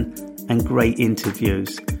listen and great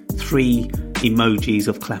interviews. 3 emojis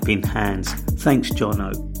of clapping hands. Thanks,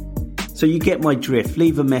 Jono. So you get my drift.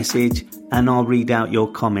 Leave a message and I'll read out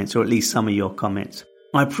your comments, or at least some of your comments.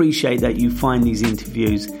 I appreciate that you find these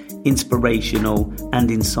interviews inspirational and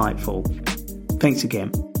insightful. Thanks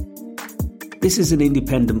again. This is an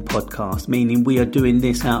independent podcast, meaning we are doing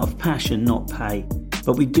this out of passion, not pay.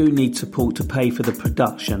 But we do need support to pay for the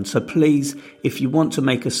production. So please, if you want to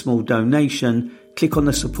make a small donation, click on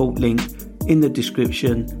the support link in the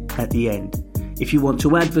description at the end. If you want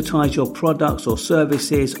to advertise your products or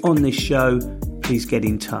services on this show, please get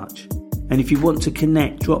in touch. And if you want to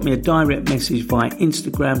connect, drop me a direct message via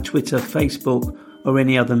Instagram, Twitter, Facebook, or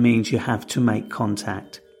any other means you have to make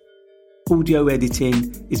contact. Audio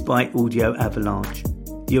editing is by Audio Avalanche.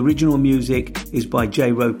 The original music is by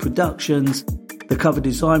J-Row Productions. The cover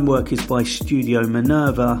design work is by Studio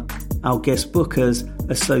Minerva. Our guest bookers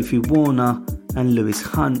are Sophie Warner and Lewis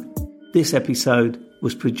Hunt. This episode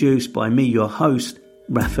was produced by me, your host,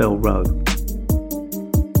 Raphael Rowe.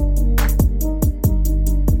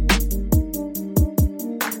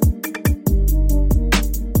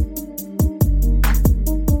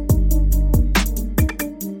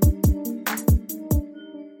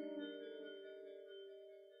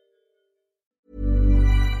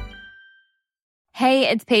 Hey,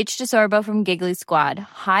 it's Paige DeSorbo from Giggly Squad.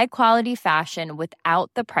 High quality fashion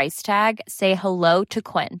without the price tag. Say hello to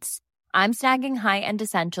Quince. I'm snagging high-end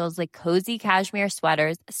essentials like cozy cashmere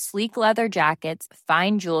sweaters, sleek leather jackets,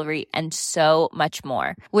 fine jewelry, and so much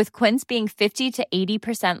more. With Quince being 50 to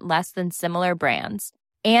 80% less than similar brands.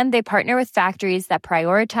 And they partner with factories that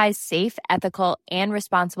prioritize safe, ethical, and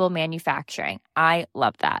responsible manufacturing. I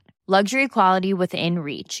love that. Luxury quality within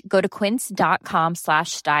reach. Go to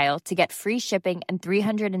quince.com/style to get free shipping and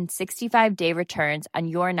 365-day returns on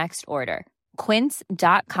your next order.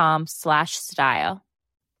 Quince.com/style.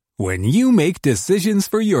 When you make decisions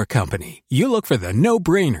for your company, you look for the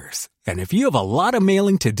no-brainers. And if you have a lot of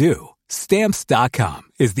mailing to do, Stamps.com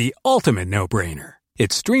is the ultimate no-brainer.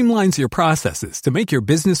 It streamlines your processes to make your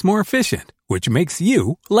business more efficient, which makes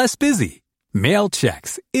you less busy. Mail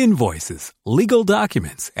checks, invoices, legal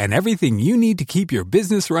documents, and everything you need to keep your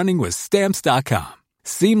business running with Stamps.com.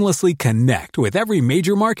 Seamlessly connect with every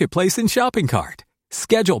major marketplace and shopping cart.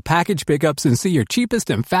 Schedule package pickups and see your cheapest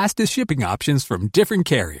and fastest shipping options from different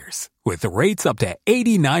carriers, with rates up to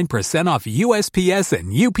 89% off USPS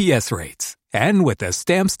and UPS rates. And with the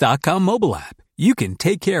Stamps.com mobile app, you can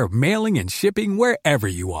take care of mailing and shipping wherever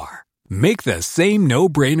you are. Make the same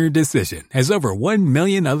no-brainer decision as over 1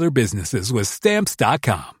 million other businesses with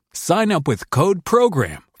Stamps.com. Sign up with code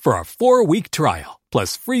PROGRAM for a 4-week trial,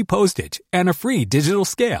 plus free postage and a free digital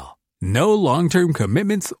scale. No long-term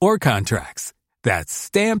commitments or contracts. That's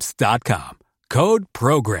Stamps.com. Code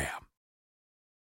PROGRAM.